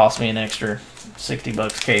 it cost me an extra 60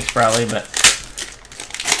 bucks a case probably, but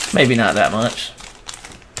maybe not that much.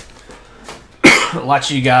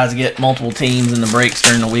 Watch you guys get multiple teams in the breaks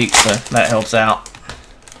during the week, so that helps out.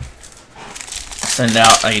 Send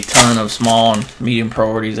out a ton of small and medium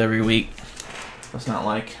priorities every week. It's not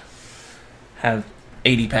like have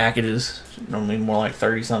 80 packages. Normally more like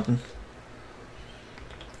 30 something.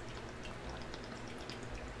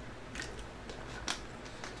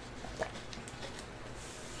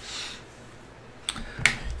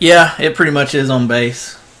 Yeah, it pretty much is on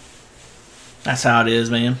base. That's how it is,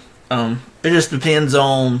 man. It just depends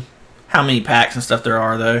on how many packs and stuff there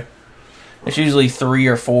are, though. It's usually 3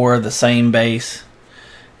 or 4 of the same base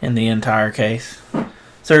in the entire case.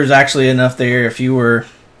 So there's actually enough there if you were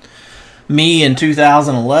me in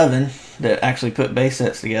 2011 that actually put base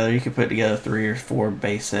sets together. You could put together 3 or 4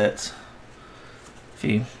 base sets if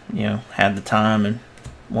you had the time and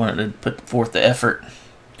wanted to put forth the effort.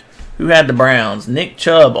 Who had the Browns? Nick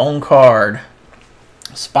Chubb on card.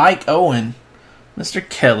 Spike Owen. Mr.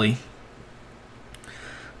 Kelly.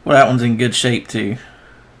 Well, that one's in good shape, too.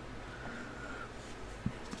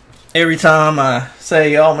 Every time I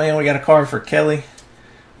say, oh, man, we got a card for Kelly,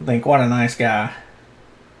 I think, what a nice guy.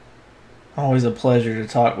 Always a pleasure to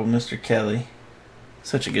talk with Mr. Kelly.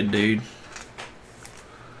 Such a good dude.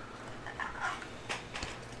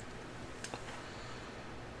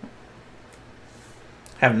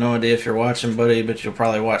 Have no idea if you're watching, buddy, but you'll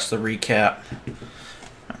probably watch the recap.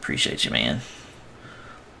 I appreciate you, man.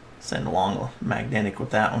 Send along a magnetic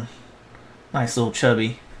with that one. Nice little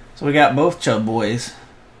chubby. So we got both chub boys.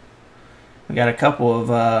 We got a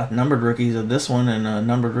couple of numbered rookies of this one and a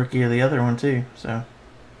numbered rookie of the other one too. So,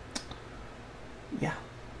 yeah.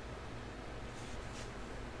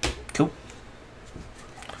 Cool.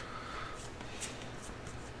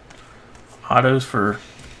 Autos for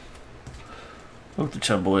both the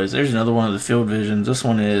chub boys. There's another one of the field visions. This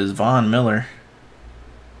one is Von Miller.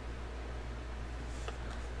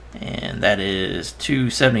 And that is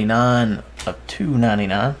 279 of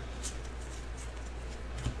 299.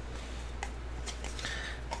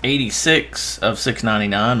 86 of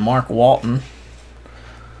 699. Mark Walton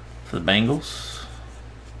for the Bengals.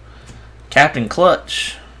 Captain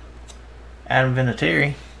Clutch, Adam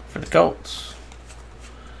Vinatieri for the Colts.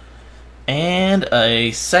 And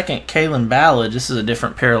a second Kalen Ballage. This is a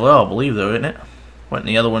different parallel, I believe, though, isn't it? Wasn't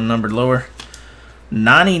the other one numbered lower?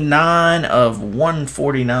 99 of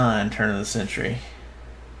 149, turn of the century.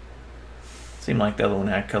 Seemed like the other one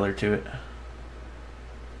had color to it.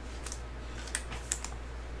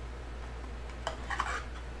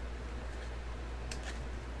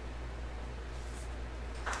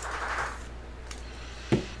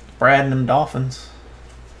 Brad and them Dolphins.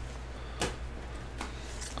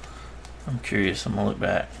 I'm curious. I'm going to look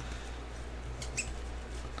back.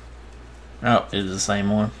 Oh, it is the same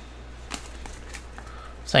one.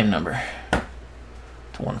 Same number.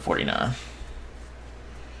 To 149.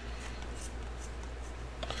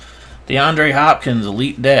 DeAndre Hopkins,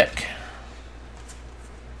 Elite deck.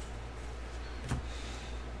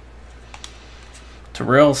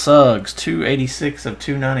 Terrell Suggs, 286 of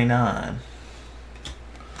 299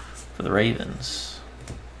 for the Ravens.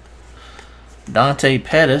 Dante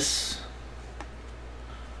Pettis.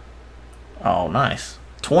 Oh, nice.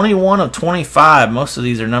 21 of 25. Most of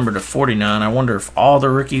these are numbered to 49. I wonder if all the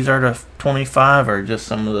rookies are to 25 or just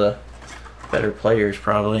some of the better players,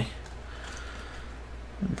 probably.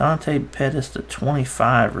 Dante Pettis, the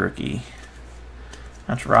 25 rookie.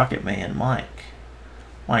 That's Rocket Man Mike.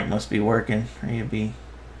 Mike must be working, or he'll be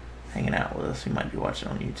hanging out with us. He might be watching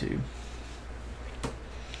on YouTube.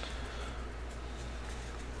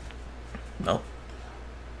 Nope.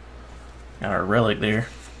 Got our relic there.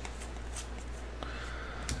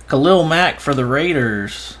 Khalil Mack for the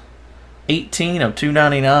Raiders. 18 of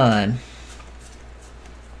 299.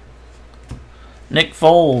 Nick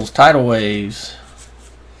Foles, Tidal Waves.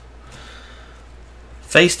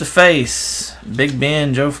 Face to Face, Big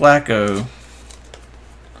Ben, Joe Flacco.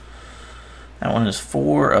 That one is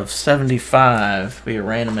 4 of 75. Be a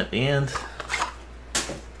random at the end.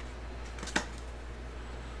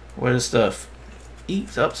 What is stuff?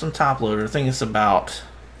 Eats up some top loader. I think it's about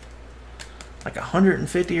like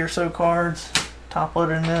 150 or so cards top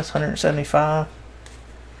loader in this. 175.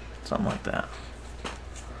 Something like that.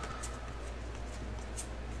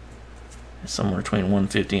 It's somewhere between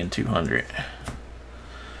 150 and 200.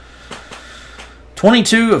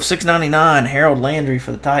 22 of 699. Harold Landry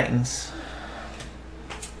for the Titans.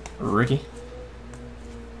 Rookie.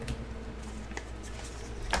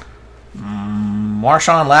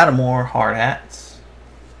 Marshawn Lattimore, hard hats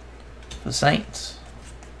for the Saints.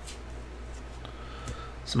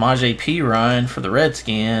 Samaje Perine for the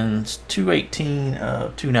Redskins, 218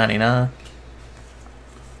 of 299.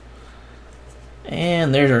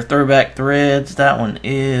 And there's our throwback threads. That one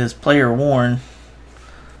is player worn.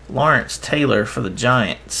 Lawrence Taylor for the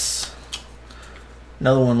Giants.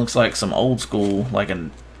 Another one looks like some old school, like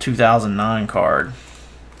a 2009 card.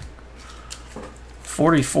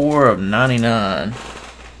 44 of 99.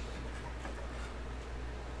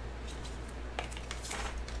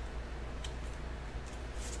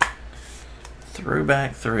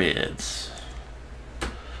 Throwback threads.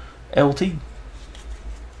 LT.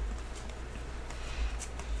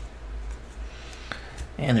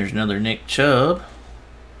 And there's another Nick Chubb.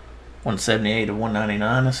 178 of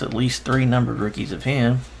 199. That's at least 3 numbered rookies of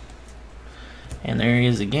him. And there he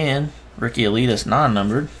is again. Rookie Elite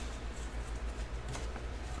non-numbered.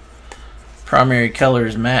 Primary color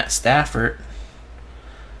is Matt Stafford.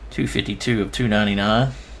 252 of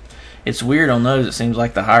 299. It's weird on those. It seems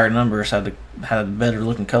like the higher numbers had the better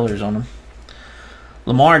looking colors on them.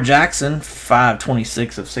 Lamar Jackson,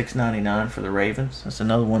 526 of 699 for the Ravens. That's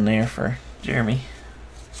another one there for Jeremy.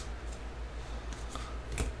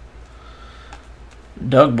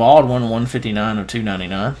 Doug Baldwin, 159 of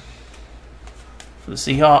 299 for the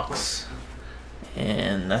Seahawks.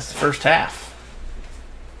 And that's the first half.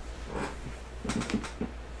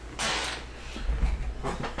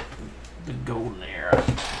 The golden era.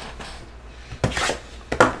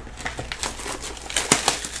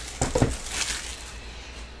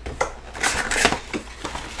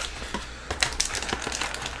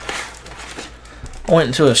 went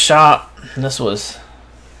into a shop, and this was,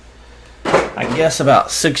 I guess, about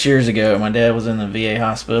 6 years ago. My dad was in the VA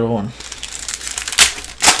hospital, and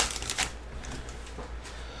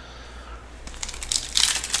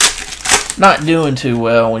not doing too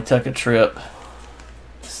well. We took a trip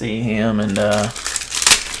to see him, and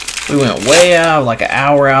we went way out, like an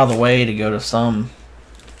hour out of the way, to go to some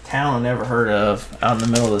town I never heard of, out in the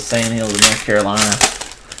middle of the sand hills of North Carolina.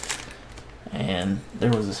 And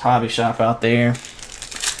there was this hobby shop out there.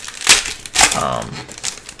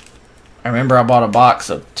 I remember I bought a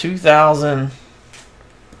box of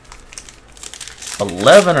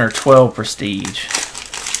 2011 or 12 Prestige.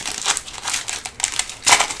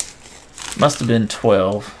 Must have been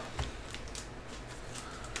 12.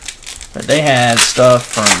 But they had stuff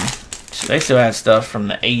from, they still had stuff from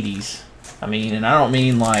the 80s. I mean, and I don't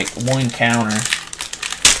mean like one counter.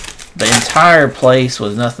 The entire place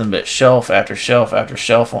was nothing but shelf after shelf after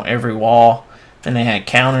shelf on every wall. And they had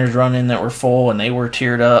counters running that were full, and they were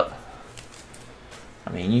tiered up.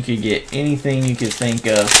 I mean, you could get anything you could think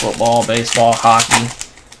of. Football, baseball, hockey,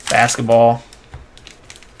 basketball.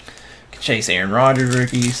 You could chase Aaron Rodgers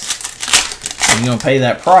rookies. And you're going to pay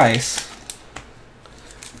that price.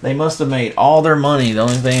 They must have made all their money. The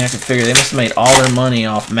only thing I could figure, they must have made all their money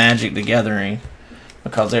off Magic the Gathering,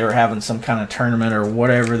 because they were having some kind of tournament or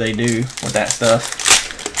whatever they do with that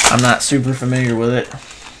stuff. I'm not super familiar with it.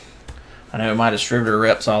 I know my distributor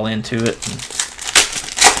reps all into it.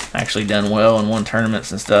 Actually done well and won tournaments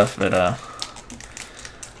and stuff, but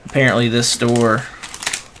apparently this store,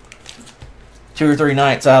 2 or 3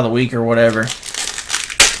 nights out of the week or whatever,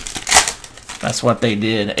 that's what they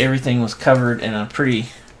did. Everything was covered in a pretty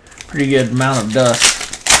good amount of dust,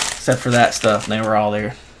 except for that stuff, and they were all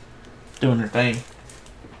there doing their thing.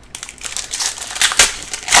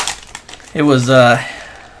 It was,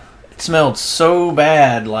 it smelled so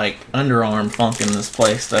bad, like underarm funk in this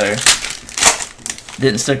place, though.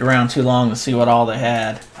 Didn't stick around too long to see what all they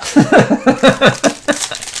had.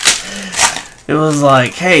 It was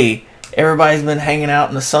like, hey, everybody's been hanging out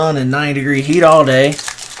in the sun in 90-degree heat all day.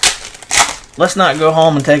 Let's not go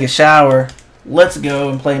home and take a shower. Let's go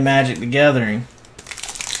and play Magic the Gathering.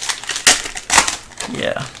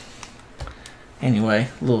 Yeah. Anyway,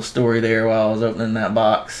 a little story there while I was opening that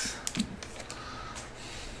box.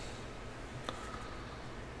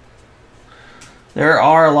 There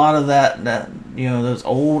are a lot of that you know, those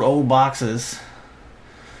old boxes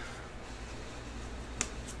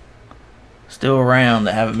still around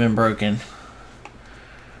that haven't been broken.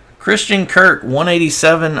 Christian Kirk,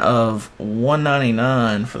 187 of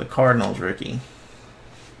 199 for the Cardinals rookie.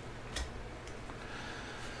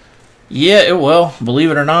 Yeah, well,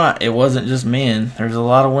 believe it or not, it wasn't just men. There's a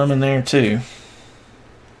lot of women there too.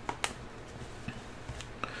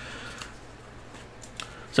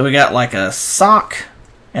 So we got like a sock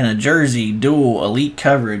and a jersey dual elite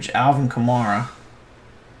coverage. Alvin Kamara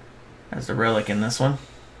as the relic in this one.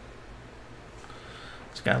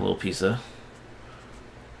 It's got a little piece of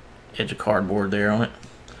edge of cardboard there on it.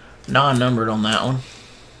 Non-numbered on that one.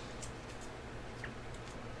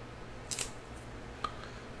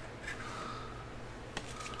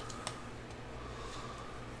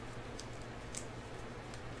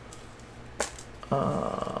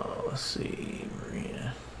 Let's see,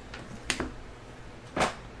 Marina.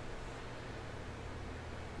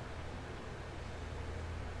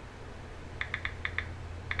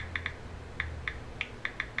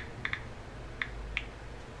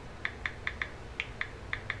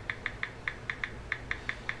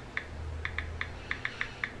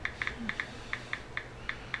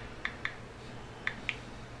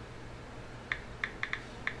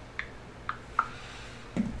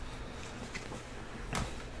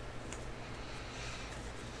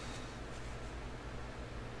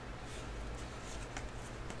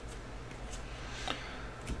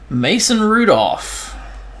 Mason Rudolph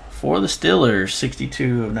for the Steelers,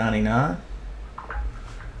 62 of 99.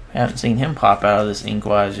 Haven't seen him pop out of this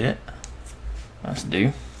inkwise yet. That's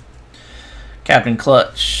due. Captain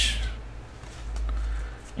Clutch,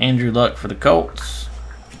 Andrew Luck for the Colts.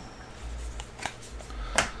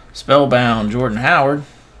 Spellbound, Jordan Howard,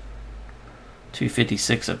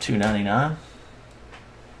 256 of 299.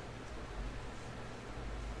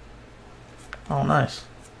 Oh, nice.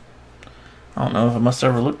 I don't know if I must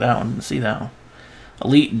have overlooked that one. Didn't see that one.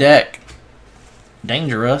 Elite Deck,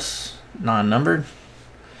 Dangerous, non-numbered.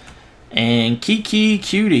 And Kiki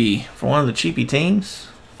Cutie for one of the cheapy teams.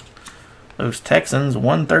 Those Texans,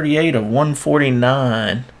 138 of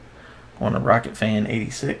 149. On a Rocket Fan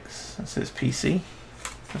 86. That's his PC.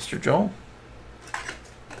 Mr. Joel.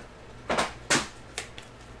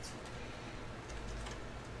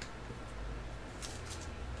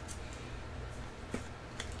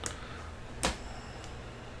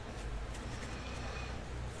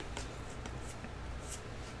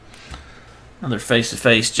 Another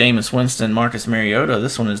face-to-face, Jameis Winston, Marcus Mariota.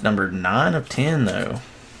 This one is numbered 9 of 10, though.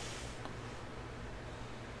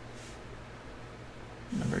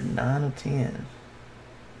 Number 9 of 10.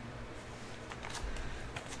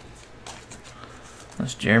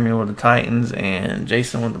 That's Jeremy with the Titans and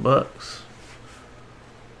Jason with the Bucks.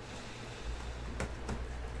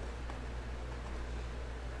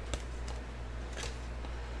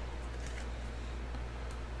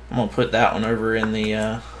 I'm going to put that one over in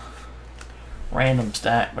the random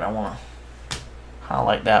stack, but I want to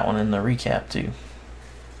highlight that one in the recap too.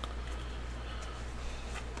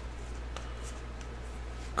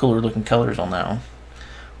 Cooler looking colors on that one.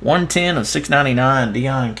 110 of 699,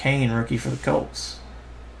 Deion Kane, rookie for the Colts.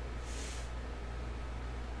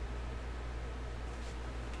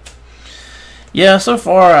 Yeah, so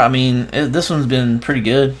far, I mean, this one's been pretty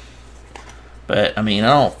good. But, I mean, I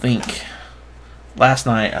don't think... Last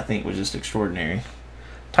night, I think, was just extraordinary.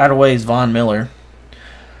 Tidal Waves, Von Miller.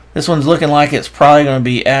 This one's looking like it's probably going to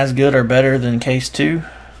be as good or better than Case 2.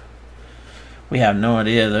 We have no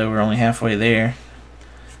idea, though. We're only halfway there.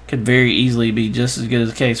 Could very easily be just as good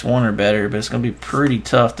as Case 1 or better, but it's going to be pretty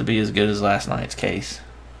tough to be as good as last night's case.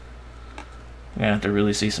 We're going to have to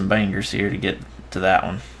really see some bangers here to get to that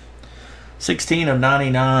one. 16 of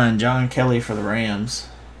 99, John Kelly for the Rams.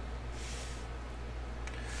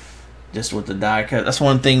 Just with the die cut. That's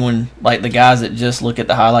one thing when, like, the guys that just look at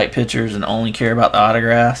the highlight pictures and only care about the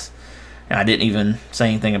autographs. And I didn't even say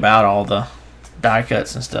anything about all the die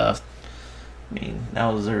cuts and stuff. I mean,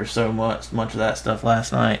 there was so much of that stuff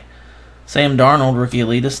last night. Sam Darnold, rookie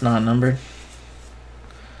elitist, non-numbered.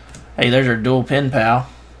 Hey, there's our dual pen pal.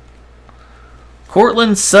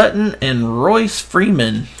 Cortland Sutton and Royce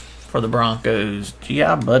Freeman for the Broncos.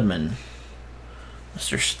 G.I. Budman.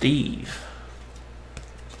 Mr. Steve.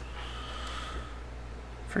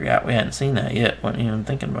 Forgot we hadn't seen that yet. Wasn't even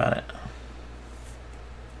thinking about it.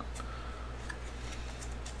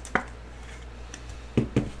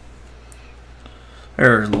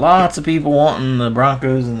 There's lots of people wanting the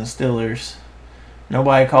Broncos and the Steelers.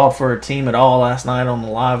 Nobody called for a team at all last night on the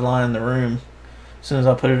live line in the room. As soon as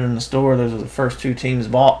I put it in the store, those are the first two teams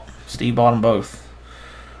bought. Steve bought them both.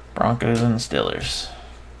 Broncos and the Steelers.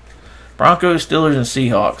 Broncos, Steelers, and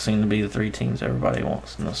Seahawks seem to be the three teams everybody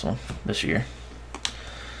wants in this one this year.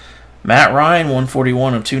 Matt Ryan,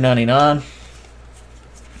 141 of 299.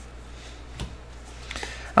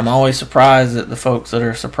 I'm always surprised at the folks that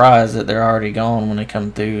are surprised that they're already gone when they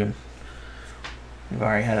come through. And we've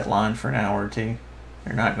already had it lined for an hour or two.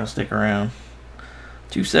 They're not going to stick around.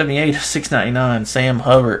 278 of 699, Sam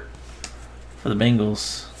Hubbard for the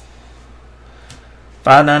Bengals.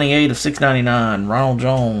 598 of 699, Ronald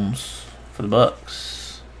Jones for the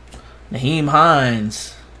Bucks. Naheem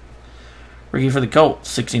Hines, rookie for the Colts,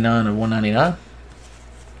 69 of 199.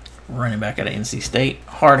 Running back out of NC State.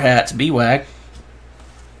 Hard hats, B-Wag.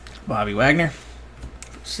 Bobby Wagner,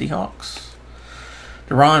 Seahawks.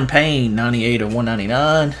 Deron Payne, 98 of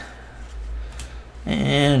 199.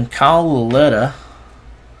 And Kyle Laletta.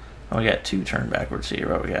 Oh, we got two turned backwards here.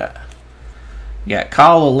 What we got? We got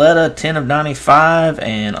Kyle Laletta, 10 of 95,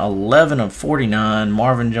 and 11 of 49.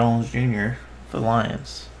 Marvin Jones Jr. for the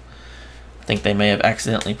Lions. I think they may have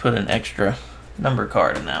accidentally put an extra number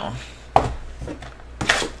card in that one.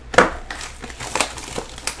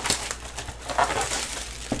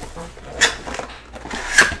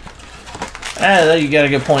 You got a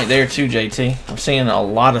good point there too, JT. I'm seeing a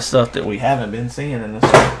lot of stuff that we haven't been seeing in this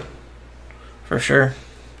one. For sure.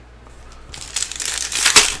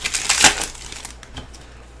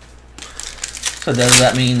 So does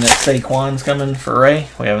that mean that Saquon's coming for Ray?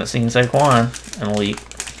 We haven't seen Saquon in Elite.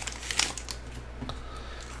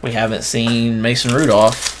 We haven't seen Mason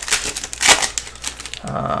Rudolph.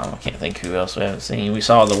 I can't think who else we haven't seen. We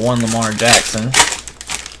saw the one Lamar Jackson.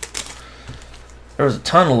 There was a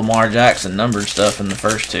ton of Lamar Jackson numbered stuff in the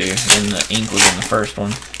first two, and the ink was in the first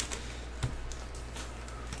one.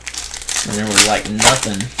 And there was like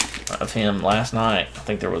nothing of him last night. I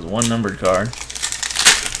think there was one numbered card.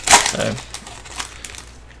 So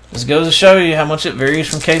this goes to show you how much it varies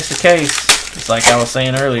from case to case. It's like I was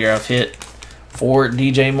saying earlier, I've hit 4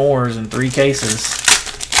 DJ Moores in 3 cases.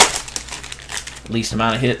 Least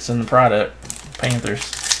amount of hits in the product,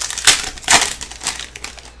 Panthers.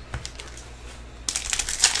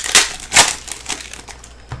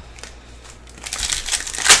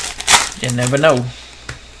 You never know.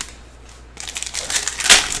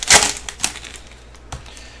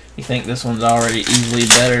 You think this one's already easily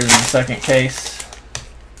better than the second case?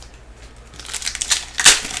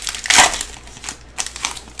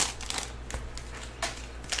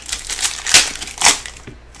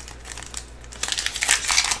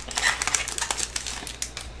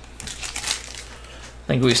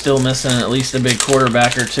 think we're still missing at least a big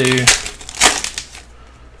quarterback or two.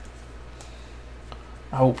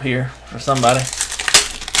 I hope here for somebody.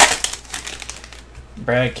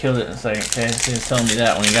 Brad killed it in a second, okay? He was telling me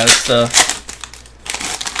that when he got his stuff.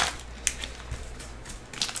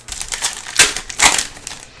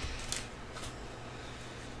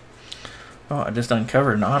 Oh, I just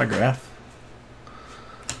uncovered an autograph.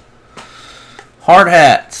 Hard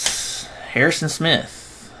hats. Harrison Smith.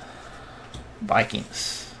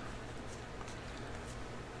 Vikings.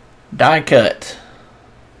 Die cut.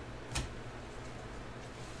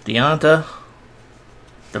 Devonta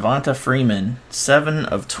Freeman. 7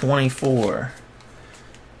 of 24.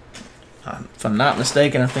 If I'm not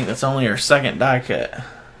mistaken, I think that's only her second die cut.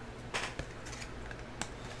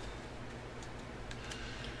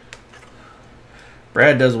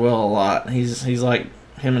 Brad does well a lot. He's like,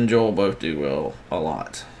 him and Joel both do well a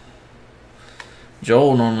lot.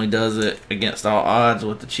 Joel normally does it against all odds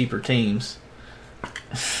with the cheaper teams.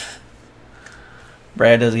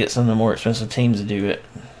 Brad does get some of the more expensive teams to do it.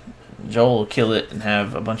 Joel will kill it and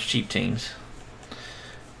have a bunch of cheap teams.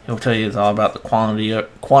 He'll tell you it's all about the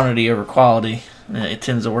quantity over quality. And it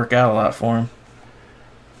tends to work out a lot for him.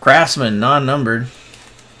 Craftsman, non-numbered.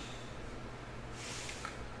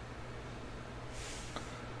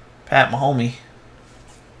 Pat Mahomes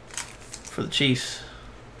for the Chiefs.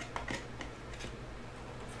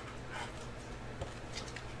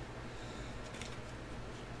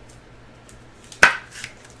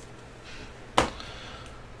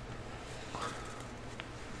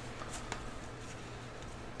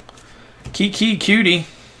 Kiki Cutie.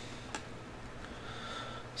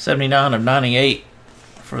 79 of 98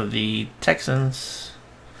 for the Texans.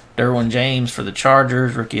 Derwin James for the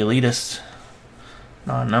Chargers. Rookie elitist.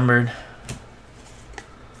 Non-numbered.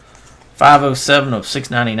 507 of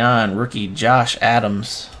 699. Rookie Josh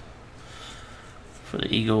Adams for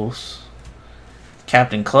the Eagles.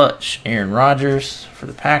 Captain Clutch. Aaron Rodgers for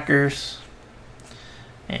the Packers.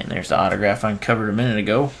 And there's the autograph I uncovered a minute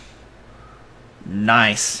ago.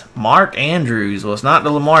 Nice. Mark Andrews. Well, it's not the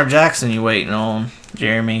Lamar Jackson you're waiting on,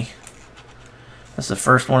 Jeremy. That's the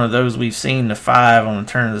first one of those we've seen, the 5 on the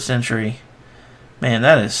turn of the century. Man,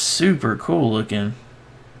 that is super cool looking.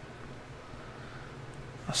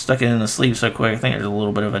 I stuck it in the sleeve so quick. I think there's a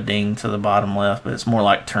little bit of a ding to the bottom left, but it's more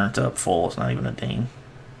like turned up full. It's not even a ding.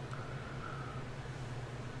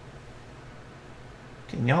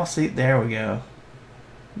 Can y'all see? There we go.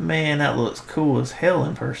 Man, that looks cool as hell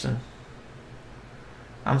in person.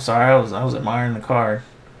 I'm sorry, I was admiring the card.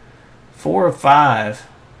 4 of 5.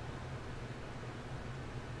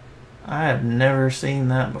 I have never seen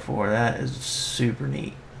that before. That is super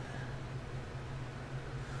neat.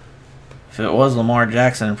 If it was Lamar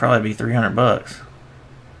Jackson, it'd probably be $300.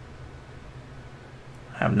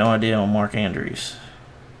 I have no idea on Mark Andrews.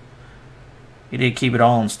 He did keep it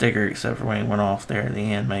all on sticker except for when he went off there at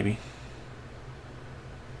the end, maybe.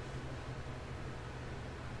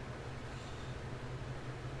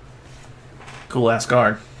 Cool ass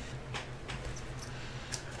card.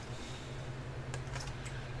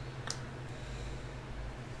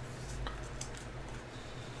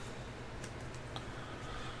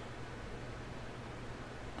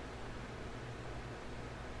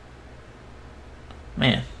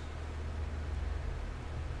 Man.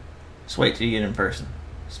 Just wait till you get in person.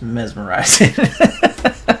 It's mesmerizing.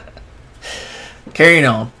 Carrying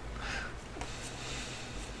on.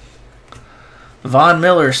 Von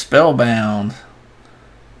Miller, Spellbound.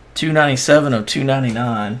 297 of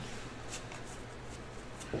 299.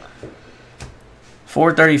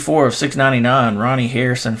 434 of 699. Ronnie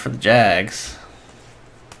Harrison for the Jags.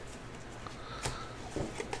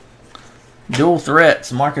 Dual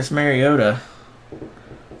Threats, Marcus Mariota.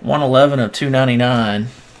 111 of 299.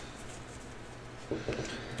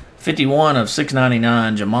 51 of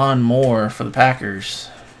 699. Jamon Moore for the Packers.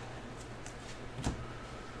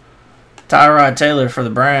 Tyrod Taylor for the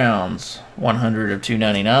Browns. 100 of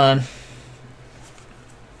 299.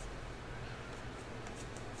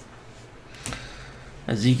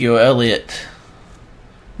 Ezekiel Elliott.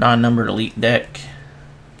 Non-numbered elite deck.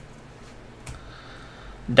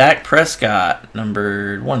 Dak Prescott.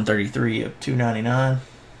 Numbered 133 of 299.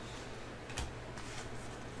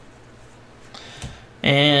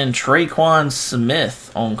 And Traquan Smith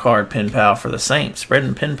on card pen pal for the Saints.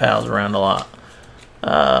 Spreading pen pals around a lot.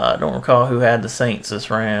 I don't recall who had the Saints this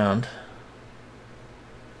round.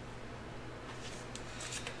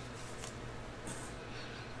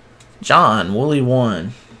 John Woolley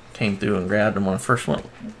 1 came through and grabbed him when it first went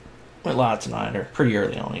live tonight, or pretty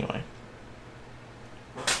early on anyway.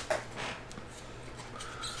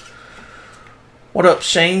 What up,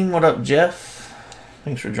 Shane? What up, Jeff?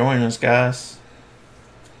 Thanks for joining us, guys.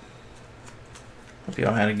 Hope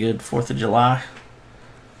y'all had a good 4th of July.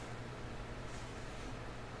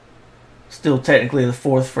 Still technically the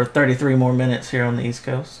 4th for 33 more minutes here on the East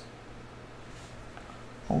Coast.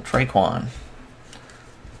 Old Traquan.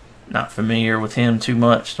 Not familiar with him too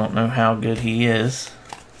much. Don't know how good he is.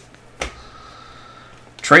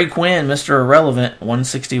 Trey Quinn, Mr. Irrelevant,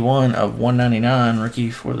 161 of 199. Rookie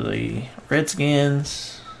for the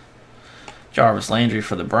Redskins. Jarvis Landry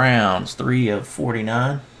for the Browns, 3 of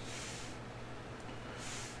 49.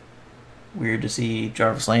 Weird to see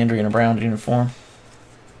Jarvis Landry in a Browns uniform.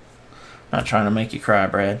 Not trying to make you cry,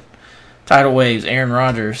 Brad. Tidal Waves, Aaron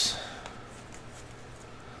Rodgers.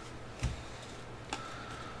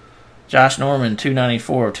 Josh Norman,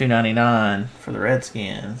 294 of 299 for the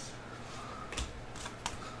Redskins.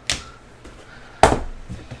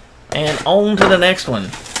 And on to the next one.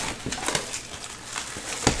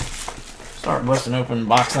 Start busting open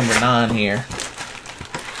box number 9 here.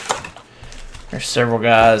 There's several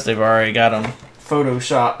guys. They've already got them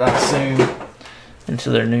photoshopped, I assume, into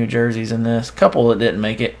their new jerseys in this. A couple that didn't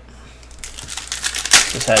make it.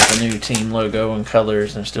 Just has the new team logo and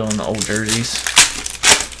colors. They're still in the old jerseys.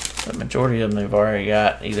 The majority of them they've already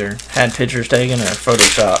got either had pictures taken or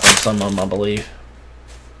photoshopped on some of them, I believe.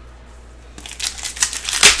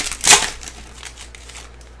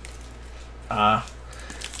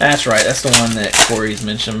 That's right. That's the one that Corey's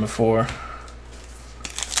mentioned before.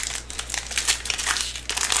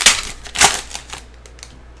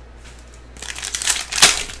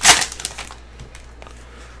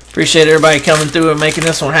 Appreciate everybody coming through and making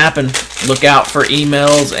this one happen. Look out for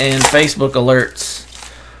emails and Facebook alerts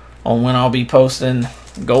on when I'll be posting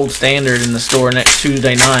Gold Standard in the store next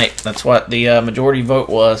Tuesday night. That's what the majority vote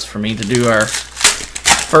was for me to do our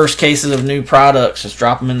first cases of new products. Just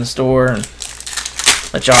drop them in the store and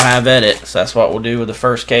let y'all have at it. So that's what we'll do with the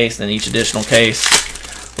first case. Then each additional case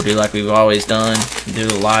we'll do like we've always done. Do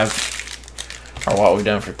the live, or what we've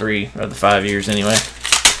done for 3 of the 5 years anyway.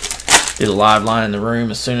 Do the live line in the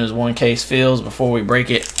room as soon as one case fills before we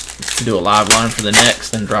break it. Do a live line for the next,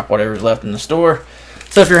 then drop whatever's left in the store.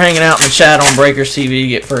 So if you're hanging out in the chat on Breakers TV, you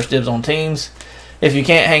get first dibs on teams. If you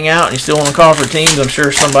can't hang out and you still want to call for teams, I'm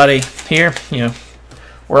sure somebody here,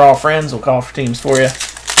 we're all friends, will call for teams for you.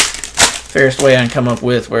 Fairest way I can come up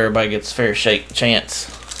with where everybody gets a fair chance.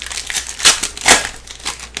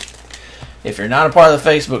 If you're not a part of the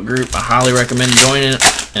Facebook group, I highly recommend joining it.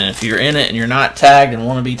 And if you're in it and you're not tagged and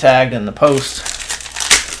want to be tagged in the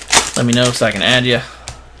post, let me know so I can add you.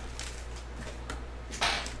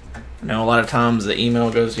 I know a lot of times the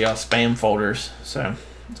email goes to y'all spam folders, so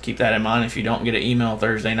keep that in mind. If you don't get an email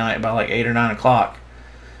Thursday night by like 8 or 9 o'clock,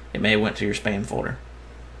 it may have went to your spam folder.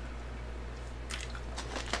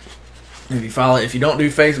 If you don't do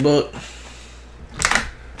Facebook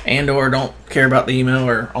and or don't care about the email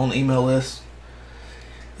or on the email list,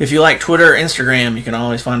 if you like Twitter or Instagram, you can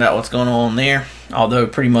always find out what's going on there. Although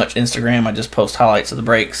pretty much Instagram, I just post highlights of the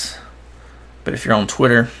breaks. But if you're on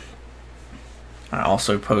Twitter, I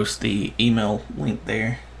also post the email link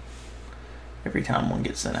there every time one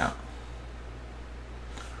gets sent out.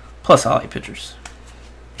 Plus highlight pictures.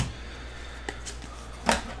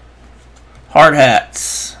 Hard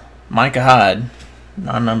hats. Micah Hyde,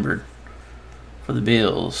 non-numbered for the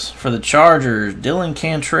Bills. For the Chargers, Dylan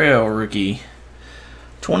Cantrell, rookie.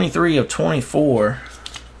 23 of 24.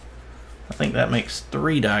 I think that makes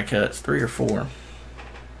 3 die cuts, 3 or 4.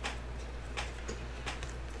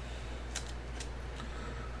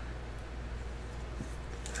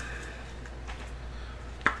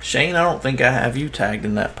 Shane, I don't think I have you tagged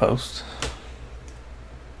in that post.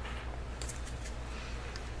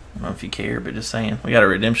 I don't know if you care, but just saying. We got a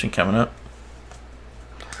redemption coming up.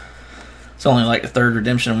 It's only like the 3rd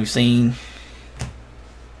redemption we've seen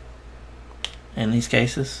in these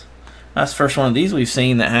cases. That's the first one of these we've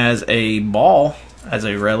seen that has a ball as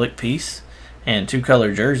a relic piece and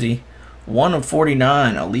 2-color jersey. 1 of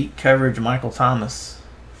 49, elite coverage, Michael Thomas.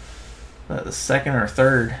 The 2nd or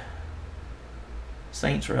 3rd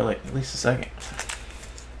Saints relic, at least the 2nd.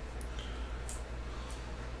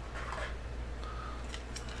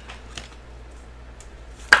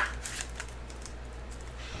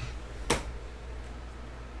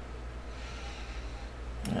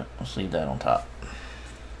 Yep, let's leave that on top.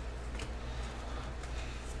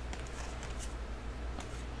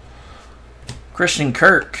 Christian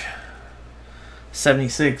Kirk,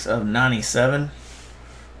 76 of 97.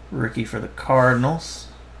 Rookie for the Cardinals.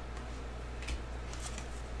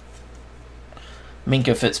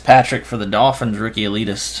 Minka Fitzpatrick for the Dolphins, rookie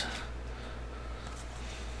elitist.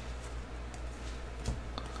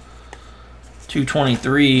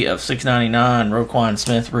 223 of 699, Roquan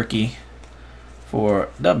Smith rookie for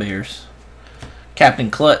the Bears. Captain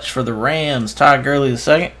Clutch for the Rams, Todd Gurley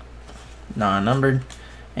II, non-numbered.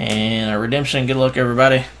 And a redemption. Good luck,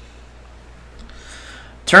 everybody.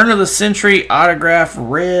 Turn of the Century autograph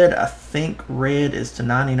red. I think red is to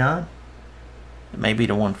 99. It may be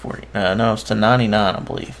to 140. No, it's to 99, I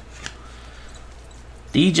believe.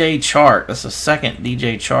 DJ Chark. That's the second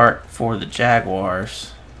DJ Chark for the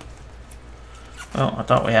Jaguars. Oh, I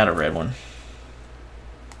thought we had a red one.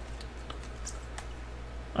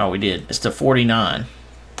 Oh, we did. It's to 49,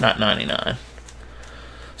 not 99.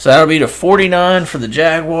 So that'll be to 49 for the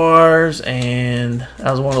Jaguars, and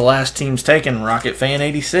that was one of the last teams taken. Rocket Fan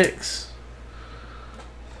 86.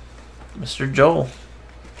 Mr. Joel.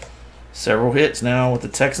 Several hits now with the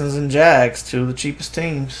Texans and Jags, two of the cheapest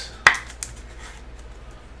teams.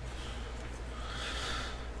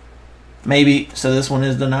 Maybe, so this one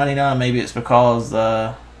is the 99. Maybe it's because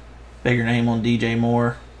the bigger name on DJ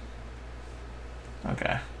Moore.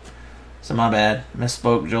 Okay. So my bad.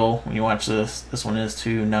 Misspoke, Joel. When you watch this, this one is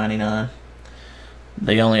to 99.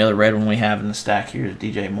 The only other red one we have in the stack here is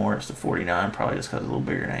DJ Moore. It's to 49, probably just because it's a little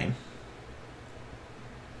bigger name.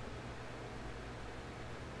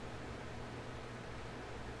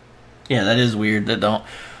 Yeah, that is weird. That don't.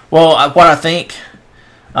 Well, what I think,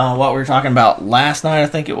 what we were talking about last night, I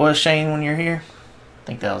think it was, Shane, when you're here. I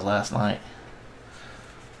think that was last night.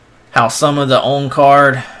 How some of the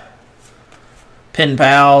on-card pen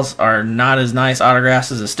pals are not as nice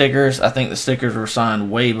autographs as the stickers. I think the stickers were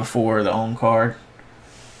signed way before the on-card.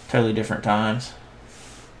 Totally different times.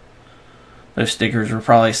 Those stickers were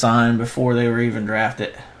probably signed before they were even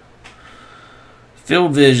drafted.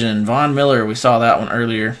 Field Vision, Von Miller, we saw that one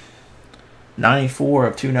earlier. 94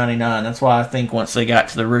 of 299. That's why I think once they got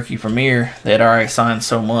to the rookie premiere, they had already signed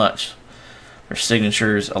so much. Their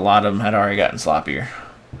signatures, a lot of them had already gotten sloppier.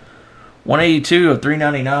 182 of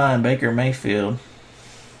 399, Baker Mayfield.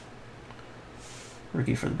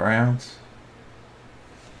 Rookie for the Browns.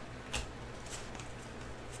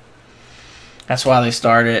 That's why they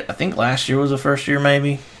started, I think last year was the first year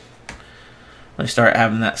maybe. They started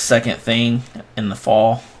having that second thing in the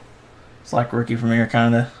fall. It's like rookie premiere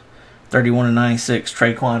kind of. 31 of 96,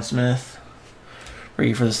 Traquan Smith.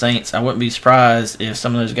 Rookie for the Saints. I wouldn't be surprised if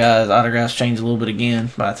some of those guys' autographs change a little bit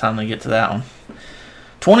again by the time they get to that one.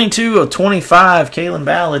 22 of 25, Kalen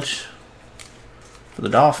Ballage for the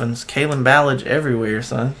Dolphins. Kalen Ballage everywhere,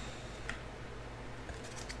 son.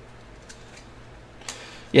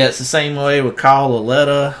 Yeah, it's the same way with Kyle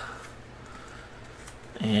Laletta.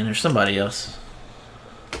 And there's somebody else.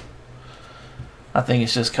 I think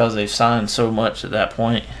it's just because they've signed so much at that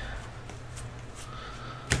point.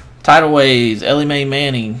 Tidal Waves, Ellie Mae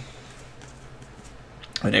Manning.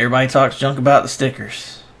 But everybody talks junk about the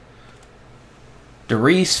stickers.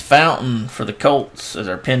 Darius Fountain for the Colts as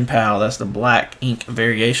our pen pal. That's the black ink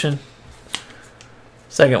variation.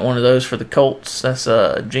 Second one of those for the Colts. That's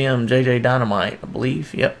Jim JJ Dynamite, I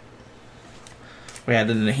believe. Yep. We had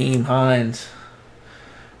the Naheem Hines.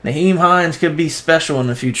 Naheem Hines could be special in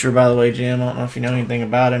the future, by the way, Jim. I don't know if you know anything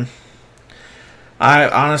about him. I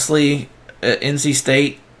honestly, at NC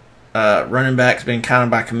State, running back's been kind of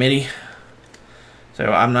by committee. So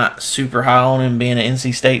I'm not super high on him being an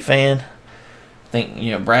NC State fan. I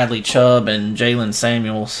think, Bradley Chubb and Jalen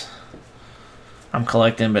Samuels I'm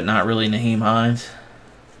collecting, but not really Naheem Hines.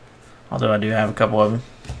 Although I do have a couple of them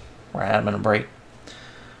where I had them in a break.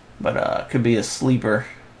 But could be a sleeper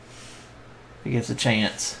if he gets a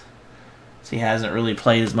chance. So he hasn't really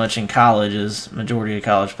played as much in college as majority of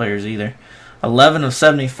college players either. 11 of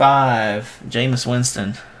 75, Jameis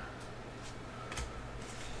Winston.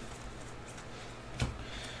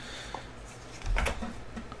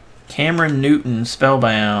 Cameron Newton,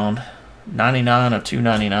 Spellbound, 99 of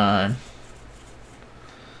 299.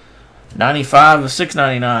 95 of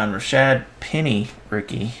 699, Rashad Penny,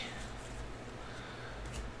 rookie.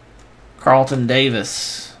 Carlton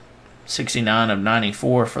Davis, 69 of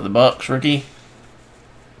 94 for the Bucks, rookie.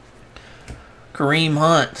 Kareem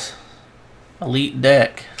Hunt, Elite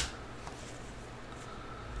deck.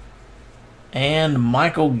 And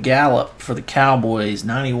Michael Gallup for the Cowboys,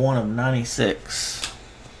 91 of 96.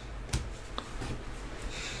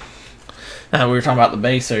 Now, we were talking about the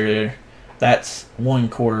base earlier. That's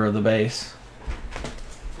 1/4 of the base.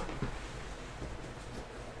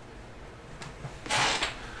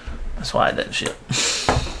 That's why it doesn't ship.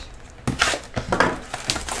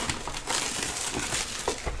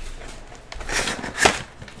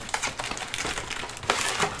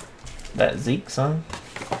 That Zeke, son.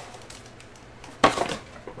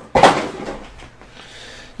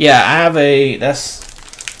 Yeah, I have a, that's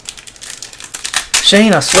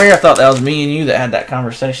Shane, I swear I thought that was me and you that had that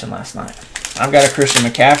conversation last night. I've got a Christian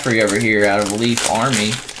McCaffrey over here out of Leaf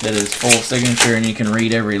Army that is full signature and you can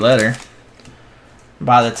read every letter.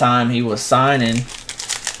 By the time he was signing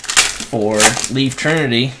for Leaf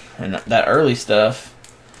Trinity and that early stuff,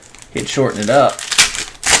 he'd shortened it up.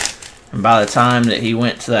 And by the time that he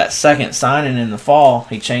went to that second signing in the fall,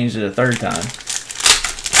 he changed it a third time.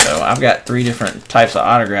 So I've got 3 different types of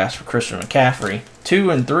autographs for Christian McCaffrey.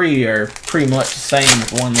 2 and 3 are pretty much the same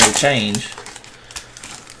with one little change.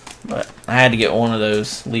 But I had to get one of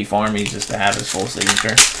those Leaf Armies just to have his full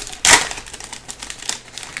signature.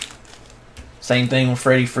 Same thing with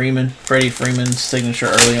Freddie Freeman. Freddie Freeman's signature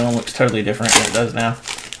early on looks totally different than it does now.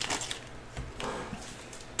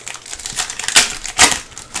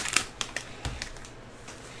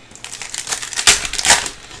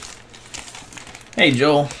 Hey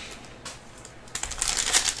Joel.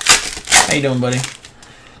 How you doing, buddy?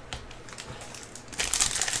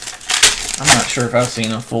 I'm not sure if I've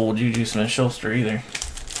seen a full Juju Smith-Schuster either.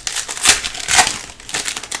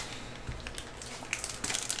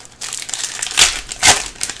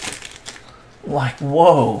 Like,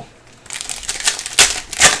 whoa.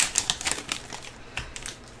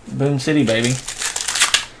 Boom City, baby.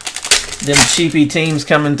 Them cheapy teams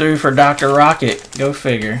coming through for Dr. Rocket. Go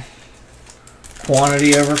figure.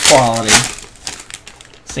 Quantity over quality.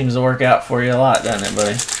 Seems to work out for you a lot, doesn't it,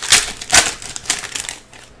 buddy?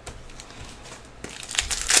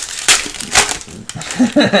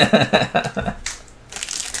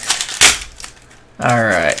 All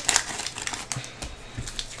right.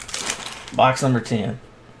 Box number 10.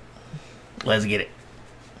 Let's get it.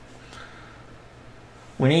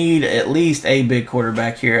 We need at least a big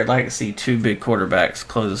quarterback here. I'd like to see 2 big quarterbacks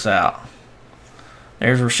close us out.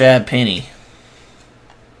 There's Rashad Penny.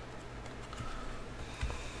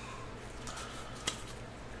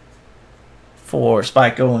 For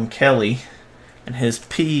Spike Owen Kelly and his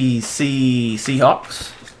PC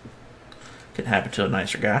Seahawks. Couldn't happen to a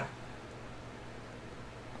nicer guy.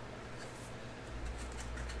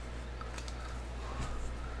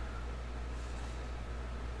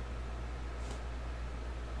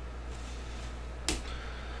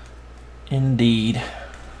 Indeed.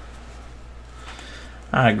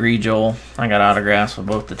 I agree, Joel. I got autographs with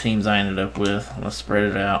both the teams I ended up with. Let's spread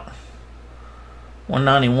it out.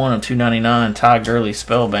 191 of 299, Ty Gurley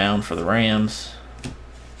Spellbound for the Rams.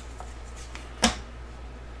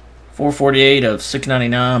 448 of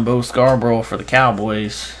 699, Bo Scarborough for the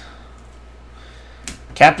Cowboys.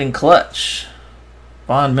 Captain Clutch,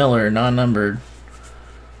 Von Miller, non-numbered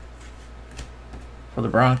for the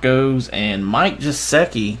Broncos. And Mike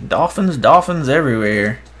Gesicki, Dolphins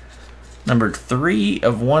everywhere. Numbered 3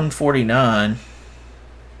 of 149,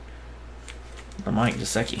 the Mike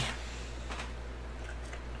Gesicki.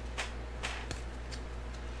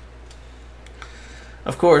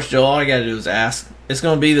 Of course, Joel, all you got to do is ask. It's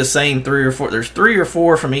going to be the same 3 or 4. There's 3 or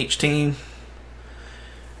 4 from each team.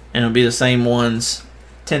 And it'll be the same ones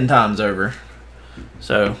 10 times over.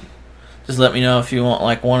 So, just let me know if you want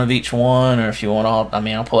like one of each one. Or if you want all. I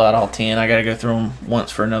mean, I'll pull out all 10. I got to go through them once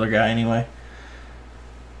for another guy anyway.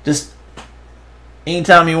 Just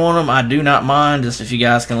anytime you want them, I do not mind. Just if you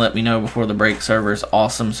guys can let me know before the break server is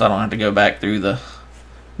awesome. So I don't have to go back through the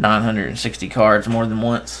 960 cards more than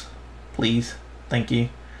once. Please. Thank you.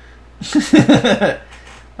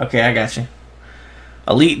 Okay, I got you.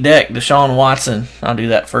 Elite deck, Deshaun Watson. I'll do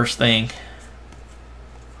that first thing.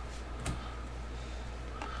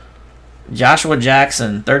 Joshua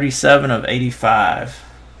Jackson, 37 of 85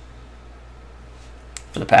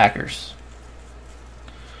 for the Packers.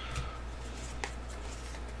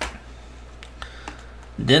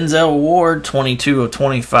 Denzel Ward, 22 of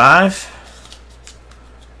 25.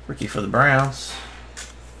 Rookie for the Browns.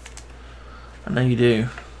 I know you do.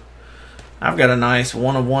 I've got a nice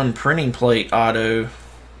 1-of-1 printing plate auto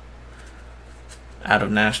out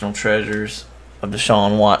of National Treasures of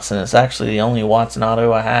Deshaun Watson. It's actually the only Watson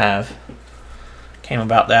auto I have. Came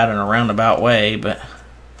about that in a roundabout way, but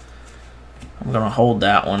I'm going to hold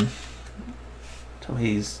that one until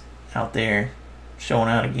he's out there showing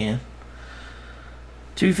out again.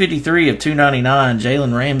 253 of 299,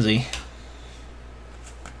 Jalen Ramsey.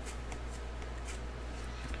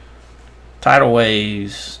 Tidal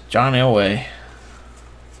Waves, John Elway.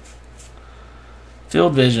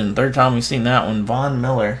 Field Vision, third time we've seen that one, Von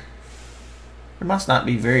Miller. There must not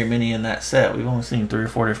be very many in that set. We've only seen 3 or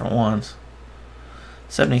 4 different ones.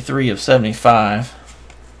 73 of 75.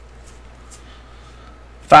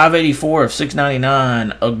 584 of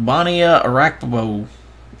 699, Ogbonnia Arakpo.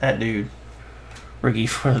 That dude. Rookie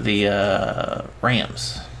for the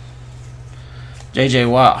Rams. J.J.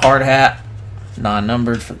 Watt, hard hat.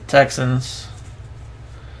 Non-numbered for the Texans.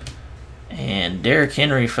 And Derrick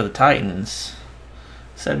Henry for the Titans.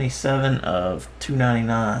 77 of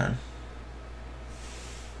 299.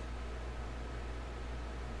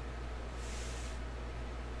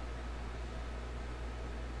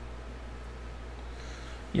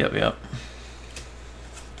 Yep.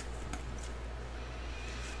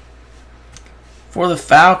 For the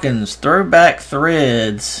Falcons, throwback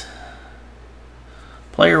threads.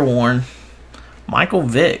 Player worn. Michael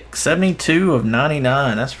Vick, 72 of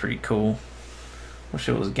 99. That's pretty cool. Wish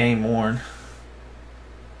it was game worn.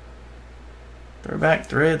 Throwback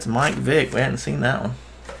threads, Mike Vick. We hadn't seen that one.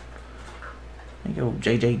 There you go,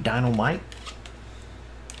 JJ Dynamite.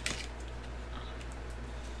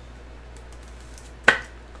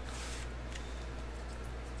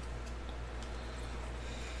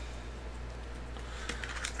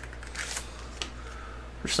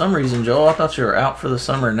 For some reason, Joel, I thought you were out for the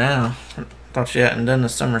summer now. I thought you hadn't done the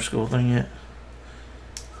summer school thing yet.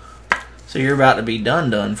 So you're about to be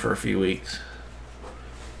done for a few weeks.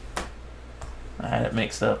 I had it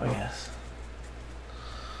mixed up, I guess.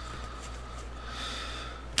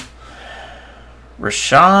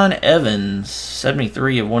 Rashaan Evans,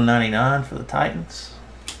 73 of 199 for the Titans.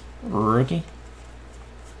 Rookie.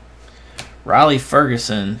 Riley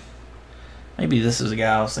Ferguson. Maybe this is a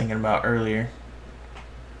guy I was thinking about earlier.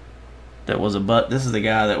 That was a Buck. This is the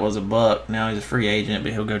guy that was a Buck. Now he's a free agent,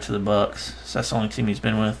 but he'll go to the Bucks. So that's the only team he's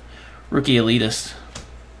been with. Rookie elitist.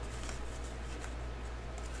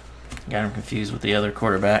 Got him confused with the other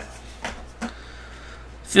quarterback.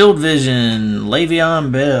 Field vision,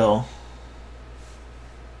 Le'Veon Bell.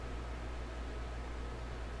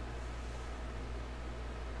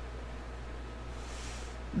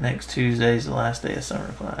 Next Tuesday's the last day of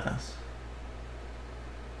summer class.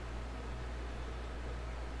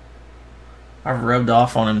 I've rubbed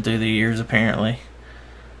off on him through the years, apparently.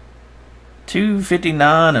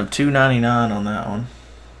 259 of 299 on that one.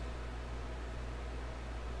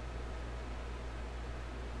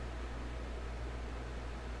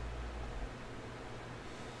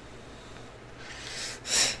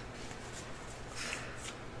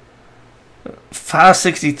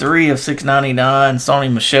 $563 of 699.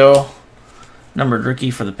 Sony Michel, numbered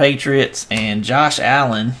rookie for the Patriots, and Josh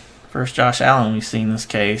Allen. First Josh Allen we've seen this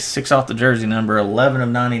case. 6 off the jersey number, 11 of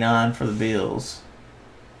 99 for the Bills.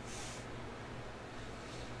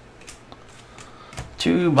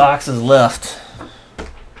 2 boxes left.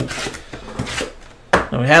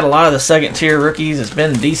 And we had a lot of the second tier rookies. It's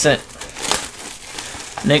been decent.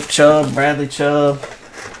 Nick Chubb, Bradley Chubb,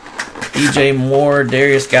 DJ Moore,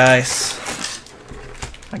 Darius Geis.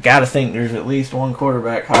 I gotta think there's at least one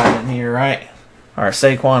quarterback hiding in here, right? Or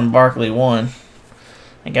Saquon Barkley won.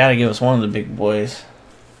 They gotta give us one of the big boys.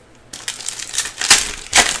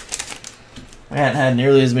 We hadn't had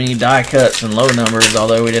nearly as many die cuts and low numbers,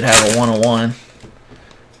 although we did have a 1-1.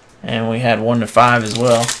 And we had 1 to 5 as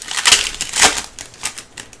well.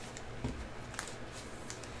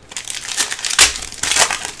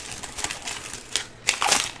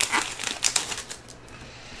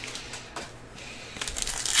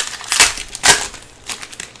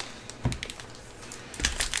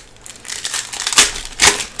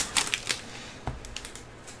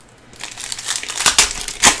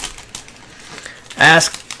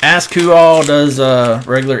 Ask who all does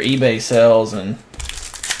regular eBay sales and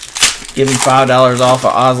give him $5 off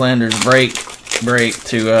of Oslander's break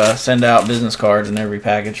to send out business cards in every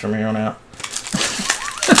package from here on out.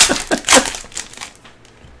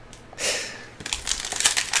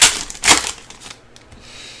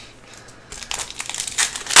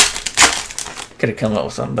 Could have come up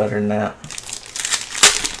with something better than that.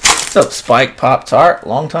 What's up, Spike Pop Tart?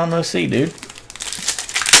 Long time no see, dude.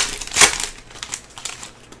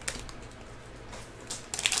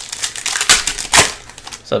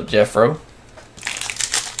 What's up, Jeffro?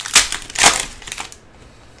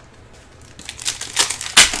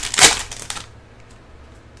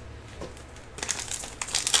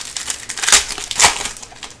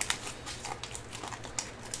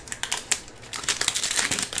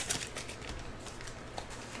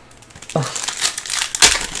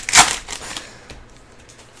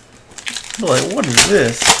 Like, what is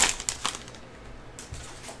this?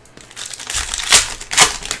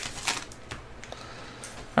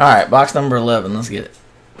 Alright, box number 11. Let's get it.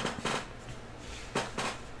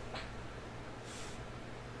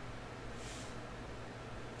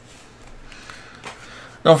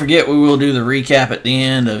 Don't forget, we will do the recap at the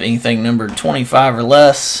end of anything numbered 25 or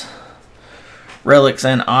less. Relics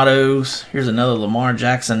and autos. Here's another Lamar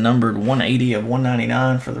Jackson numbered 180 of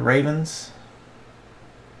 199 for the Ravens.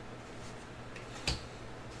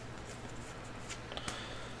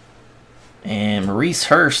 And Maurice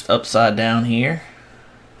Hurst upside down here.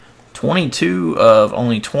 22 of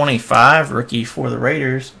only 25. Rookie for the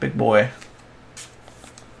Raiders. Big boy.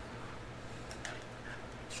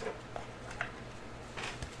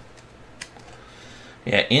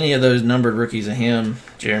 Yeah, any of those numbered rookies of him,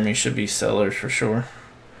 Jeremy, should be sellers for sure.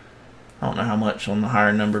 I don't know how much on the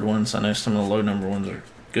higher numbered ones. I know some of the low numbered ones are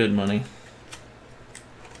good money.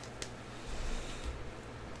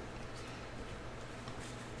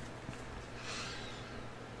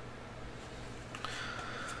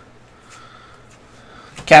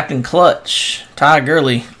 Captain Clutch, Ty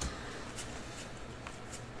Gurley.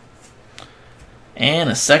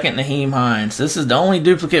 And a second Naheem Hines. This is the only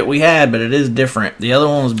duplicate we had, but it is different. The other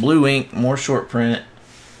one was blue ink, more short print.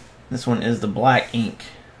 This one is the black ink.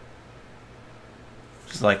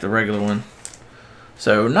 Just like the regular one.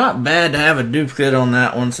 So not bad to have a duplicate on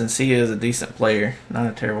that one since he is a decent player. Not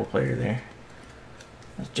a terrible player there.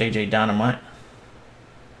 That's JJ Dynamite.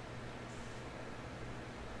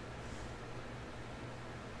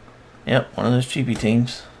 Yep, one of those cheapy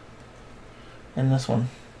teams. And this one.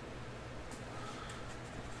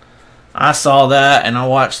 I saw that and I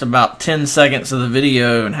watched about 10 seconds of the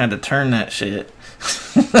video and had to turn that shit.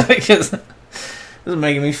 Because this is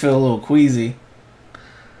making me feel a little queasy.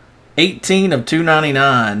 18 of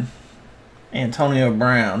 299. Antonio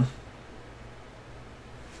Brown.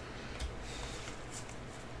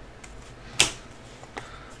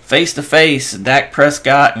 Face to face, Dak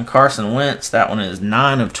Prescott and Carson Wentz. That one is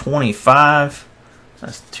 9 of 25.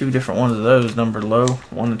 That's two different ones of those numbered low.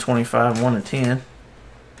 1 to 25, 1 to 10.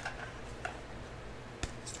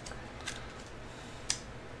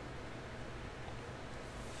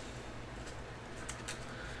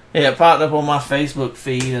 Yeah, it popped up on my Facebook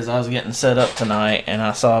feed as I was getting set up tonight, and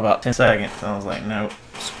I saw about 10 seconds. I was like, nope,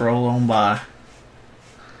 scroll on by.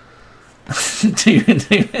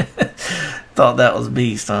 Thought that was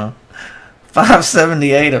beast, huh?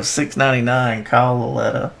 578 of 699, Kyle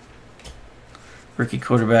Lauletta. Rookie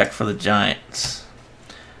quarterback for the Giants.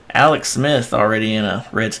 Alex Smith already in a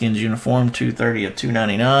Redskins uniform, 230 of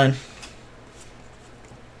 299.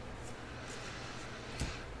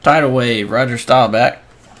 Tidal Wave, Roger Staubach.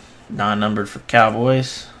 Non-numbered for the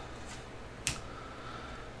Cowboys.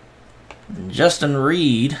 Justin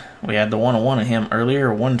Reed. We had the 101 of him earlier.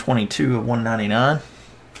 122 of 199.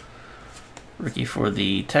 Rookie for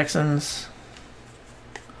the Texans.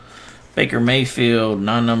 Baker Mayfield.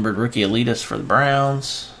 Non-numbered rookie elitist for the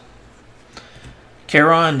Browns.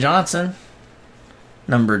 Kerryon Johnson.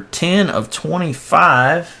 Number 10 of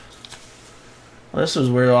 25. Well, this was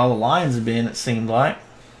where all the lines have been, it seemed like.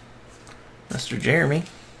 Mr. Jeremy.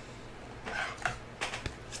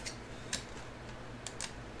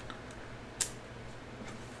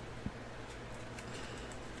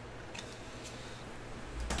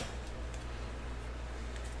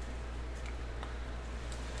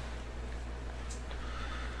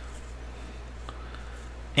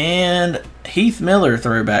 And Heath Miller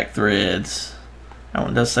throwback threads. That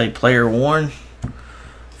one does say player worn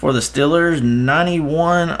for the Steelers.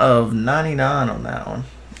 91 of 99 on that one.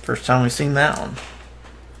 First time we've seen that one.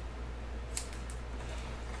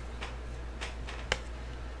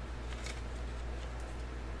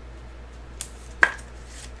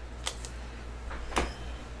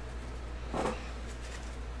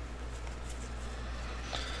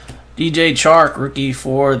 DJ Chark, rookie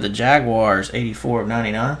for the Jaguars, 84 of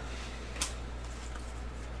 99.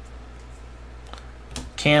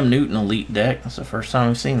 Cam Newton Elite deck. That's the first time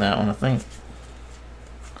we've seen that one, I think.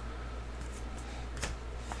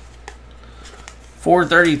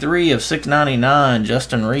 433 of 699,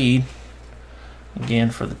 Justin Reed. Again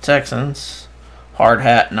for the Texans. Hard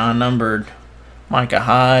hat, non-numbered, Micah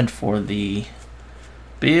Hyde for the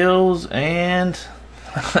Bills. And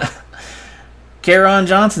Kerryon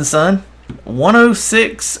Johnson, son.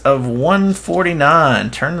 106 of 149.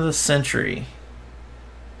 Turn of the century.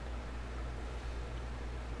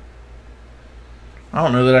 I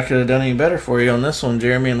don't know that I could have done any better for you on this one,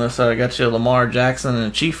 Jeremy, unless I got you a Lamar Jackson and a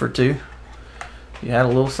Chief or two. You had a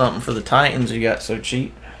little something for the Titans, you got so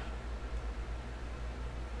cheap.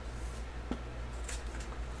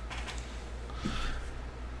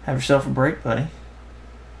 Have yourself a break, buddy.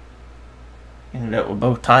 Ended up with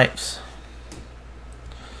both types.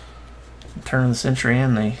 Turn of the century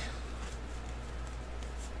and the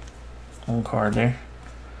on card there.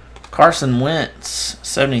 Carson Wentz,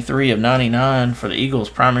 73 of 99 for the Eagles'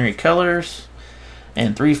 primary colors.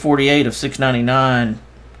 And 348 of 699,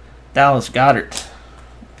 Dallas Goedert.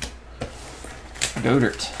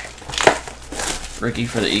 Rookie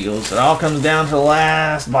for the Eagles. It all comes down to the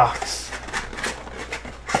last box.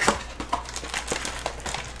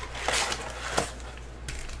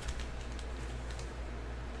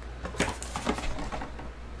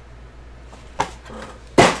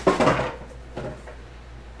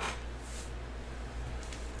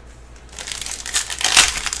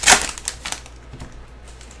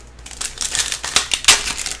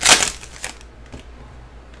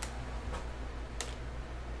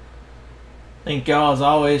 Thank y'all as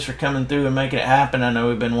always for coming through and making it happen. I know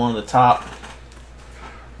we've been one of the top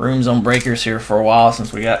rooms on Breakers here for a while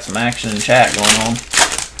since we got some action and chat going on.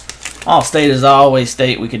 I'll state as I always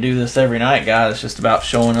state, we could do this every night, guys. It's just about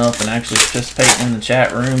showing up and actually participating in the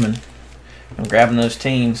chat room and grabbing those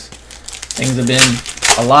teams. Things have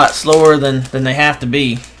been a lot slower than they have to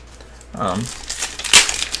be.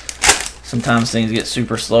 Sometimes things get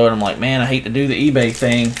super slow and I'm like, man, I hate to do the eBay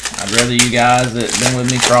thing. I'd rather you guys that have been with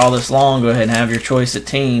me for all this long go ahead and have your choice at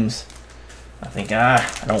teams. I think I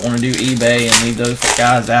don't want to do eBay and leave those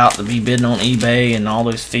guys out to be bidding on eBay and all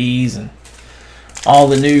those fees and all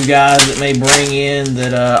the new guys that may bring in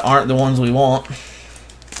that aren't the ones we want.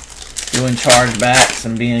 Doing chargebacks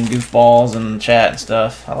and being goofballs in the chat and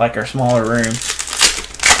stuff. I like our smaller room.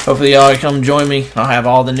 Hopefully y'all come join me. I'll have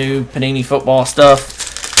all the new Panini football stuff.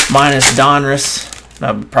 Minus Donruss.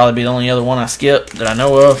 That'll probably be the only other one I skip that I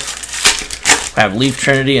know of. I have Leaf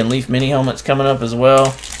Trinity and Leaf Mini helmets coming up as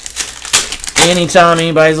well. Anytime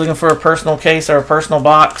anybody's looking for a personal case or a personal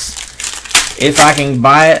box, if I can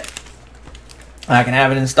buy it, I can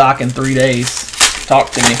have it in stock in 3 days. Talk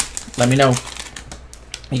to me. Let me know.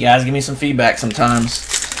 You guys give me some feedback sometimes.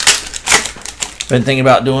 Been thinking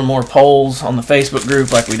about doing more polls on the Facebook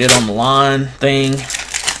group like we did on the line thing.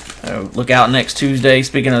 Look out next Tuesday,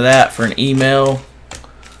 speaking of that, for an email,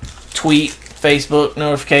 tweet, Facebook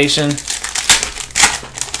notification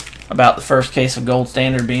about the first case of Gold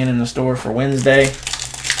Standard being in the store for Wednesday.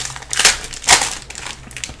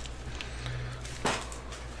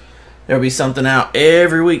 There'll be something out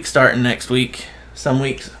every week starting next week. Some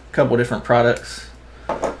weeks, a couple different products.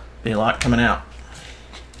 Be a lot coming out.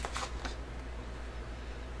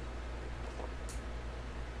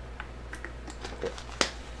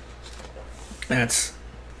 That's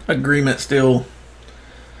agreement still,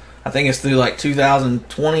 I think it's through like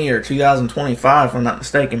 2020 or 2025 if I'm not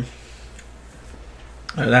mistaken.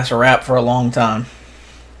 That's a wrap for a long time.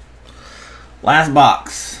 Last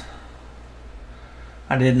box.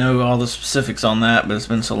 I did know all the specifics on that, but it's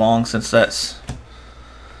been so long since that's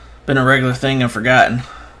been a regular thing I've forgotten.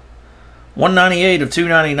 198 of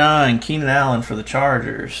 299, Keenan Allen for the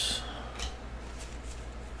Chargers.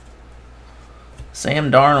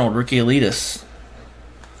 Sam Darnold, rookie elitist,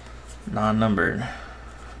 non-numbered.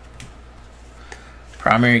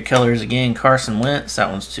 Primary colors again, Carson Wentz.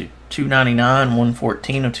 That one's 299,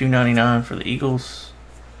 114 of 299 for the Eagles.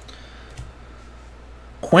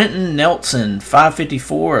 Quentin Nelson,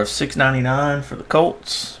 554 of 699 for the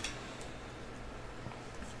Colts.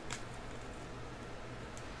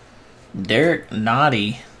 Derek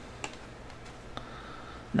Nottie,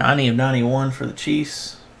 90 of 91 for the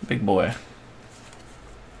Chiefs. Big boy.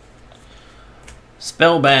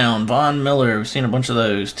 Spellbound, Von Miller. We've seen a bunch of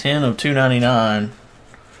those. 10 of 299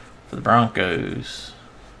 for the Broncos.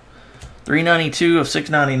 392 of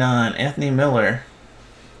 699, Anthony Miller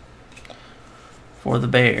for the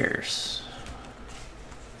Bears.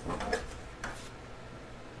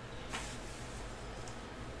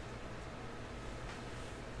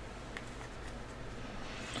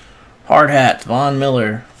 Hard hat, Von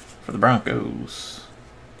Miller for the Broncos.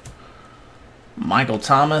 Michael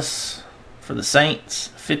Thomas for the Saints,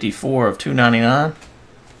 54 of 299.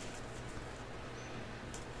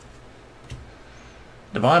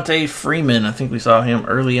 Devontae Freeman, I think we saw him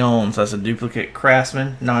early on, so that's a duplicate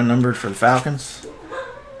Craftsman, non-numbered for the Falcons.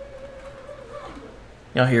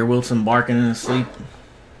 Y'all hear Wilson barking in his sleep?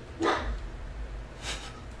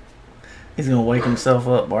 He's going to wake himself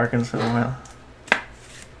up barking so well.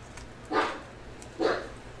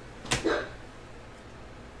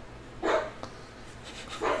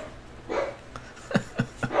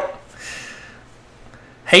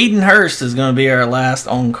 Hayden Hurst is going to be our last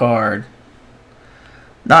on card.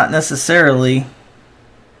 Not necessarily.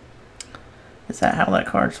 Is that how that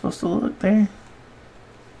card's supposed to look there?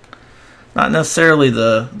 Not necessarily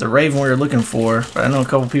the Raven we were looking for, but I know a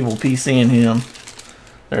couple people PCing him.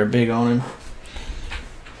 They're big on him.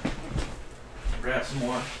 Grab some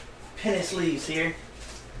more penny sleeves here.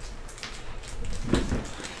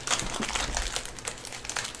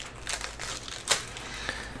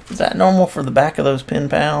 Is that normal for the back of those pen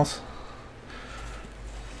pals?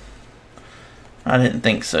 I didn't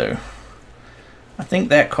think so. I think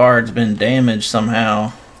that card's been damaged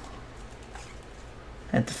somehow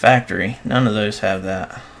at the factory. None of those have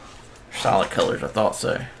that. Solid colors, I thought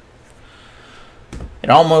so. It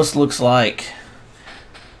almost looks like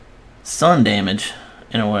sun damage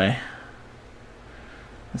in a way.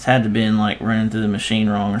 It's had to been like running through the machine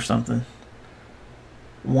wrong or something.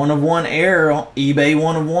 1 of 1 error, eBay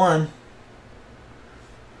 1 of 1.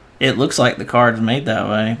 It looks like the card's made that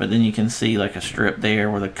way, but then you can see like a strip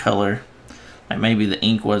there with a color. Like maybe the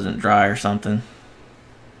ink wasn't dry or something.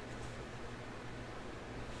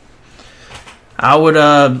 I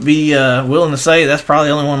would be willing to say that's probably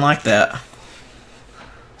the only one like that.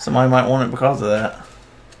 Somebody might want it because of that.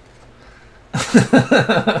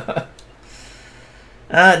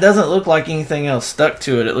 It doesn't look like anything else stuck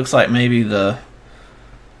to it. It looks like maybe the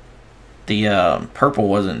purple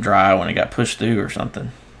wasn't dry when it got pushed through or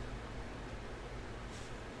something.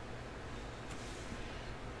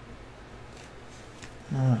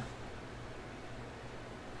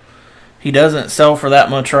 He doesn't sell for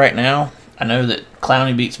that much right now. I know that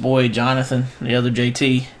Clowney Beats boy Jonathan, the other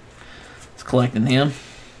JT, is collecting him.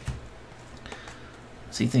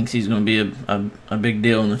 So he thinks he's going to be a big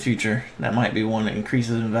deal in the future. That might be one that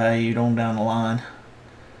increases in value on down the line.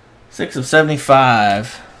 6 of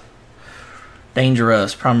 75.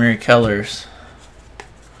 Donruss primary colors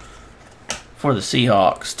for the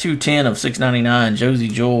Seahawks. 210 of 699. Josie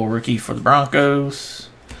Joel, rookie for the Broncos.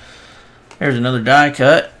 There's another die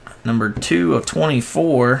cut. Number 2 of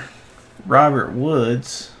 24. Robert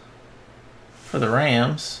Woods for the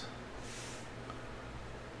Rams.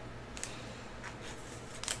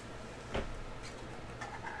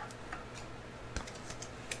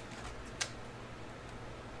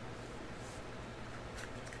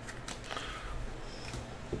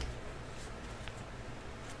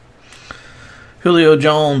 Julio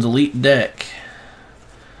Jones Elite deck.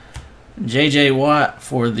 J.J. Watt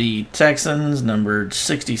for the Texans, numbered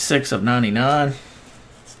 66 of 99.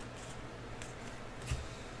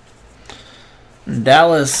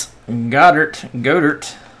 Dallas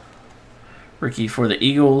Goedert, rookie for the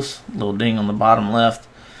Eagles. Little ding on the bottom left.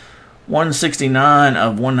 169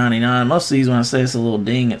 of 199. Most of these, when I say it's a little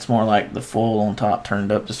ding, it's more like the full on top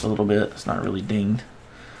turned up just a little bit. It's not really dinged.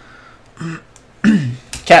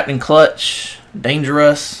 Captain Clutch,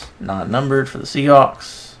 Donruss, not numbered for the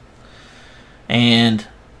Seahawks. And,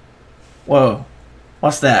 whoa,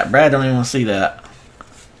 what's that? Brad don't even want to see that.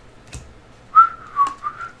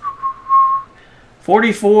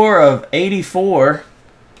 44 of 84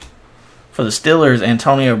 for the Steelers,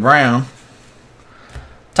 Antonio Brown.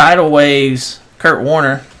 Tidal Waves, Kurt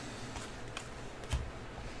Warner.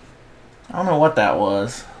 I don't know what that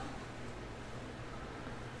was.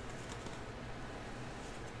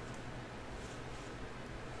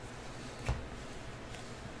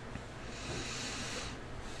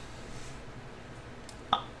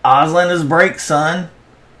 Oslander's break, son.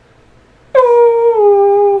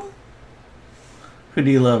 Ooh. Who do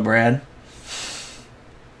you love, Brad?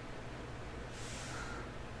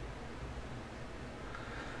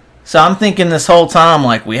 So I'm thinking this whole time,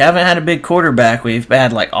 like, we haven't had a big quarterback. We've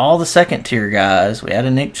had, like, all the second-tier guys. We had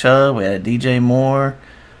a Nick Chubb. We had a DJ Moore.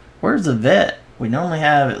 Where's the vet? We normally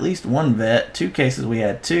have at least one vet. 2 cases we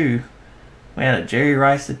had 2. We had a Jerry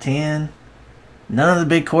Rice to 10. None of the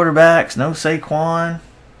big quarterbacks. No Saquon.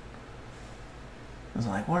 I was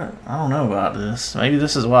like, what? I don't know about this. Maybe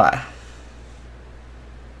this is why.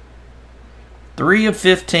 3 of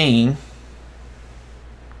 15.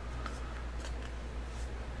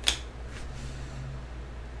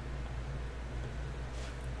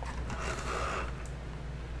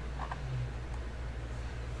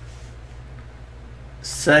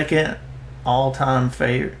 Second all-time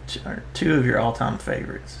favorite, or 2 of your all-time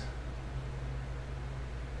favorites.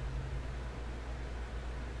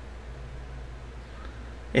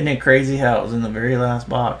 Isn't it crazy how it was in the very last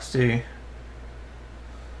box, too?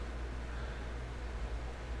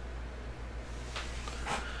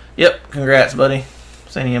 Yep, congrats, buddy.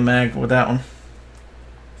 Sending you a mag with that one.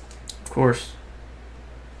 Of course.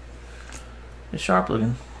 It's sharp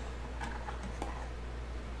looking.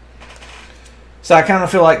 So I kind of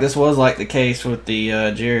feel like this was like the case with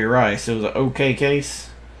the Jerry Rice. It was an okay case,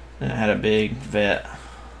 and it had a big vet.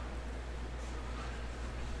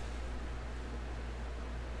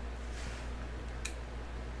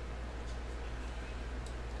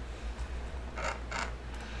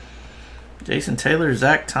 Jason Taylor,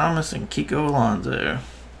 Zach Thomas, and Kiko Alonso.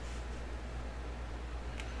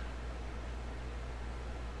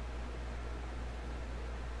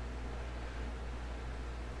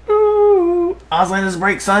 Ooh, Oslander's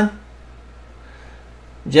break, son.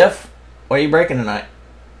 Jeff, what are you breaking tonight?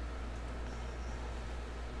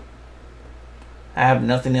 I have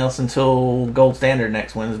nothing else until Gold Standard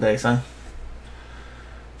next Wednesday, son.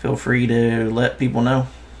 Feel free to let people know.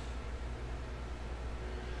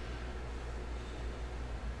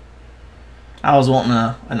 I was wanting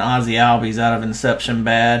an Ozzy Albies out of Inception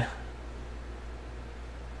bad.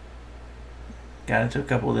 Got into a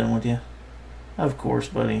couple of them with you. Of course,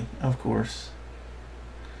 buddy. Of course.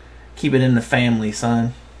 Keep it in the family,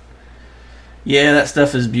 son. Yeah, that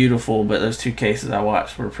stuff is beautiful, but those 2 cases I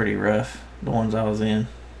watched were pretty rough. The ones I was in.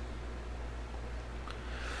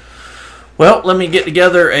 Well, let me get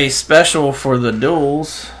together a special for the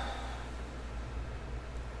duels.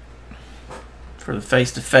 For the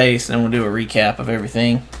face-to-face, and we'll do a recap of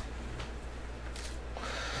everything.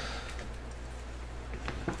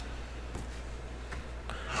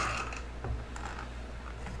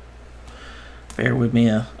 Bear with me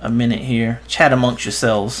a minute here. Chat amongst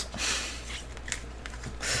yourselves.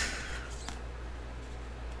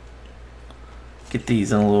 Get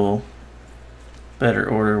these in a little better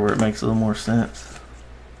order where it makes a little more sense.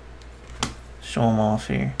 Show them off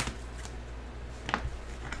here.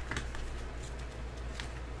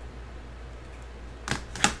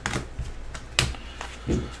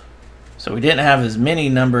 So we didn't have as many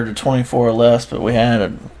numbered to 24 or less, but we had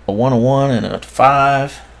a 101 and a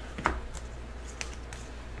 5.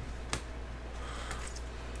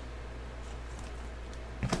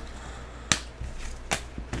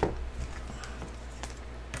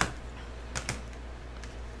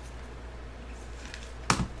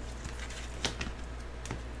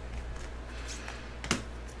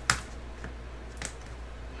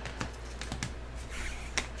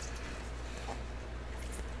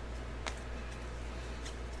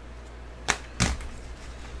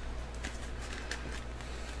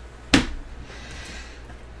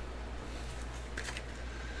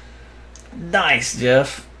 Nice,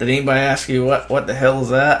 Jeff. Did anybody ask you what the hell is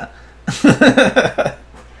that?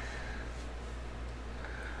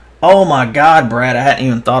 Oh my God, Brad, I hadn't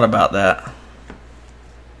even thought about that.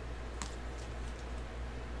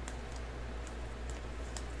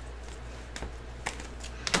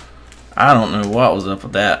 I don't know what was up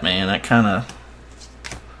with that, man. That kind of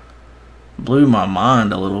blew my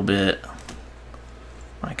mind a little bit.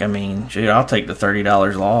 Like, I mean, shoot, I'll take the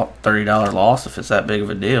 $30 loss if it's that big of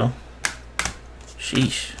a deal.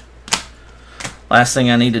 Sheesh. Last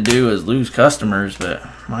thing I need to do is lose customers, but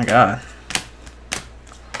my God.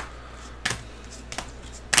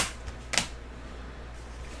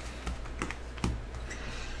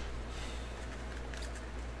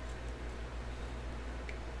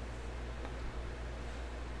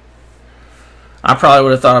 I probably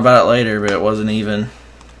would have thought about it later, but it wasn't even.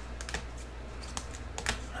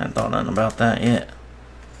 I hadn't thought nothing about that yet.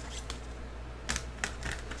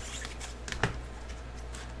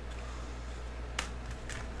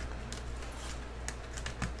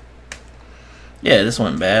 Yeah, this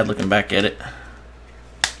went bad looking back at it.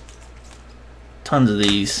 Tons of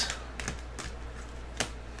these.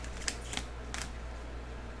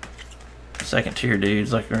 Second tier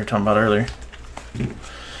dudes like we were talking about earlier.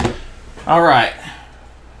 Alright.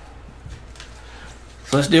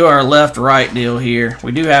 So let's do our left-right deal here.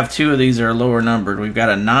 We do have 2 of these that are lower numbered. We've got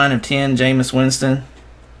a 9 of 10 Jameis Winston,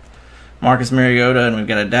 Marcus Mariota, and we've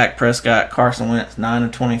got a Dak Prescott, Carson Wentz, 9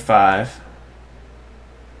 of 25.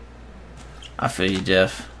 I feel you,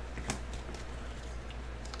 Jeff.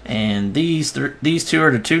 And these 2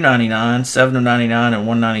 are to 299, 7 of 99, and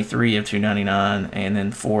 193 of 299, and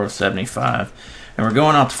then 4 of 75. And we're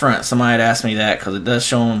going off the front. Somebody had asked me that because it does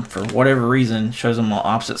show them, for whatever reason, shows them on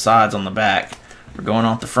opposite sides on the back. We're going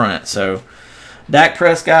off the front. So, Dak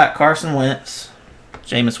Prescott, Carson Wentz,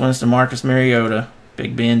 Jameis Winston, Marcus Mariota,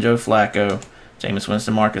 Big Ben, Joe Flacco, Jameis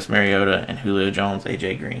Winston, Marcus Mariota, and Julio Jones,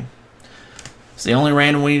 AJ Green. It's the only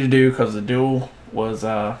random we need to do because the duel was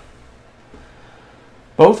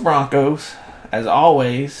both Broncos, as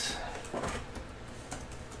always.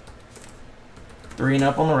 3 and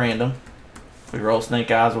up on the random. If we roll snake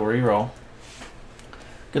eyes, we'll re-roll.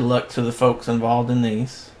 Good luck to the folks involved in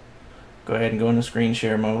these. Go ahead and go into screen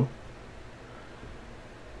share mode.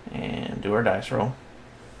 And do our dice roll.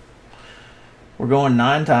 We're going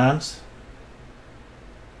 9 times.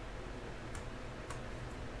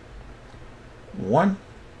 1,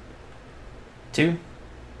 2,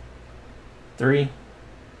 3,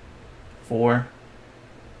 4,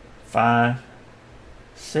 5,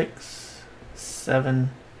 6, 7,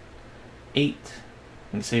 8. You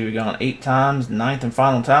can see we've gone 8 times, 9th and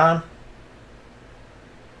final time.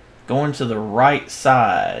 Going to the right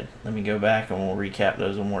side. Let me go back and we'll recap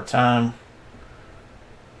those one more time.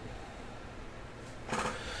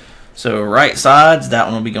 So right sides, that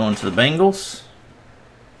one will be going to the Bengals.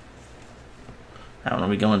 That one will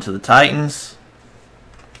be going to the Titans.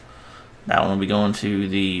 That one will be going to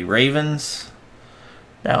the Ravens.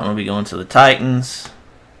 That one will be going to the Titans.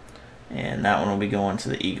 And that one will be going to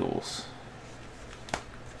the Eagles.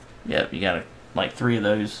 Yep, you got like 3 of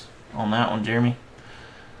those on that one, Jeremy.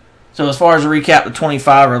 So as far as a recap, the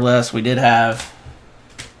 25 or less, we did have...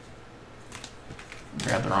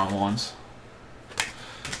 Grab the wrong ones.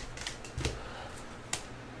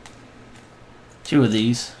 2 of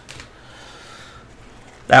these.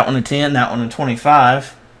 That one a 10, that one a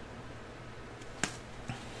 25.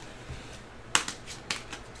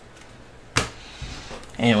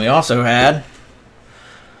 And we also had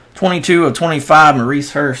 22 of 25,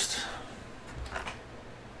 Maurice Hurst.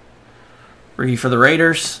 Rookie for the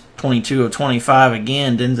Raiders. 22 of 25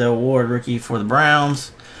 again, Denzel Ward, rookie for the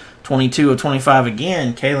Browns. 22 of 25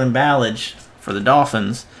 again, Kalen Ballage for the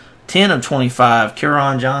Dolphins. 10 of 25,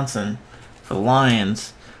 Kieran Johnson for the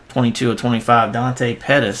Lions. 22 of 25, Dante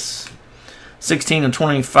Pettis. 16 of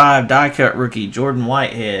 25, die-cut rookie, Jordan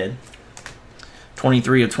Whitehead.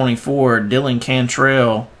 23 of 24, Dylan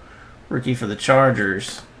Cantrell, rookie for the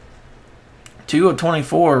Chargers. 2 of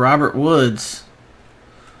 24, Robert Woods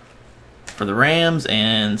for the Rams.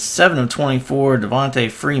 And 7 of 24,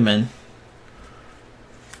 Devontae Freeman,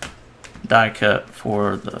 die cut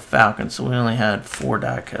for the Falcons. So we only had 4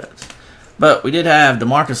 die cuts. But we did have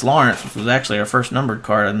DeMarcus Lawrence, which was actually our first numbered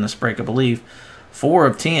card in this break, I believe. 4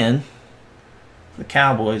 of 10. The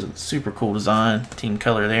Cowboys with super cool design, team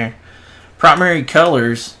color there. Primary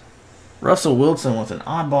colors, Russell Wilson with an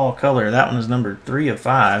oddball color. That one is numbered 3 of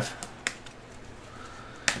 5.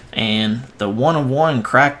 And the 1 of 1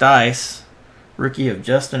 cracked ice, rookie of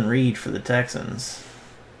Justin Reed for the Texans.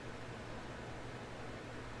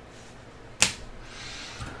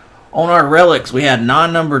 On our relics, we had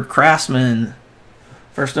non-numbered Craftsman.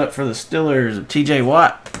 First up for the Steelers of TJ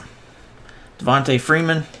Watt, Devontae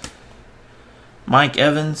Freeman, Mike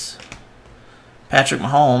Evans, Patrick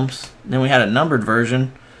Mahomes. Then we had a numbered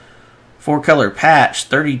version, 4-color patch,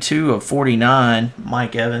 32 of 49,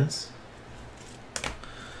 Mike Evans.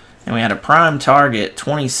 And we had a prime target,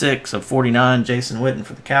 26 of 49, Jason Witten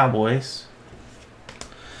for the Cowboys.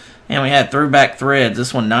 And we had throwback threads.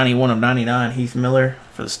 This one, 91 of 99, Heath Miller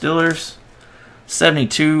for the Steelers.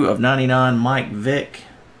 72 of 99, Mike Vick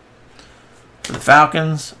for the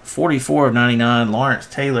Falcons. 44 of 99, Lawrence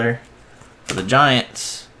Taylor for the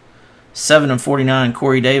Giants. 7 of 49,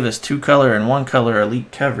 Corey Davis, 2-color and 1-color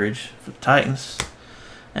elite coverage for the Titans.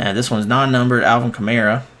 And this one's non-numbered, Alvin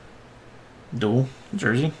Kamara, dual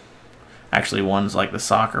jersey. Actually, one's like the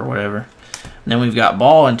sock or whatever. And then we've got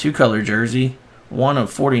Ball and 2-color jersey, 1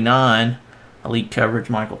 of 49, elite coverage,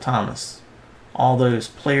 Michael Thomas. All those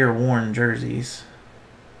player-worn jerseys.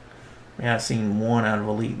 We have seen one out of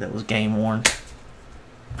elite that was game-worn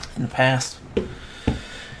in the past. And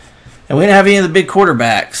we didn't have any of the big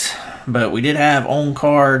quarterbacks, but we did have own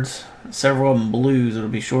cards, several of them blues. It'll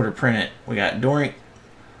be shorter printed. We got Dorrance,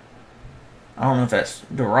 I don't know if that's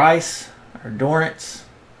Dorice or Dorrance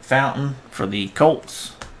Fountain for the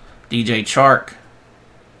Colts. DJ Chark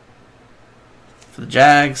for the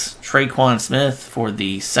Jags. Traquan Smith for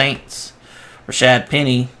the Saints. Rashad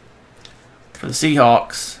Penny for the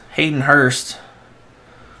Seahawks. Hayden Hurst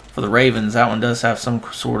for the Ravens. That one does have some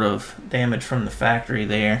sort of damage from the factory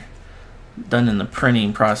there, done in the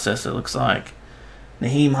printing process, it looks like.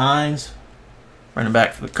 Naheem Hines, running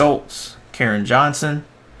back for the Colts. Karen Johnson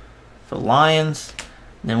for the Lions.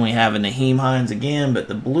 Then we have a Naheem Hines again, but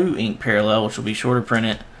the blue ink parallel, which will be shorter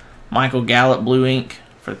printed. Michael Gallup, blue ink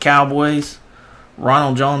for the Cowboys.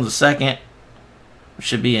 Ronald Jones II, which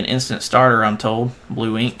should be an instant starter, I'm told.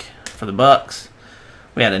 Blue ink for the Bucks.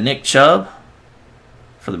 We had a Nick Chubb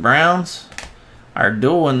for the Browns. Our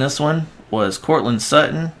duel in this one was Cortland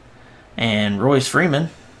Sutton and Royce Freeman.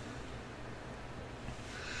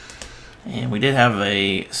 And we did have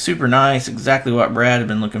a super nice, exactly what Brad had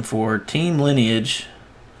been looking for, Team Lineage,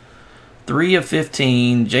 3 of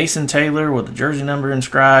 15, Jason Taylor with the jersey number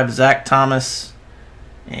inscribed, Zach Thomas,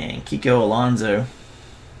 and Kiko Alonso.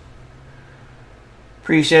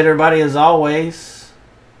 Appreciate everybody as always.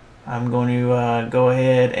 I'm going to go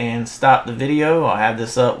ahead and stop the video. I'll have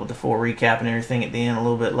this up with the full recap and everything at the end a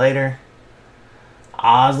little bit later.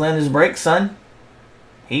 Ozlanders break, son.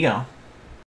 He gone.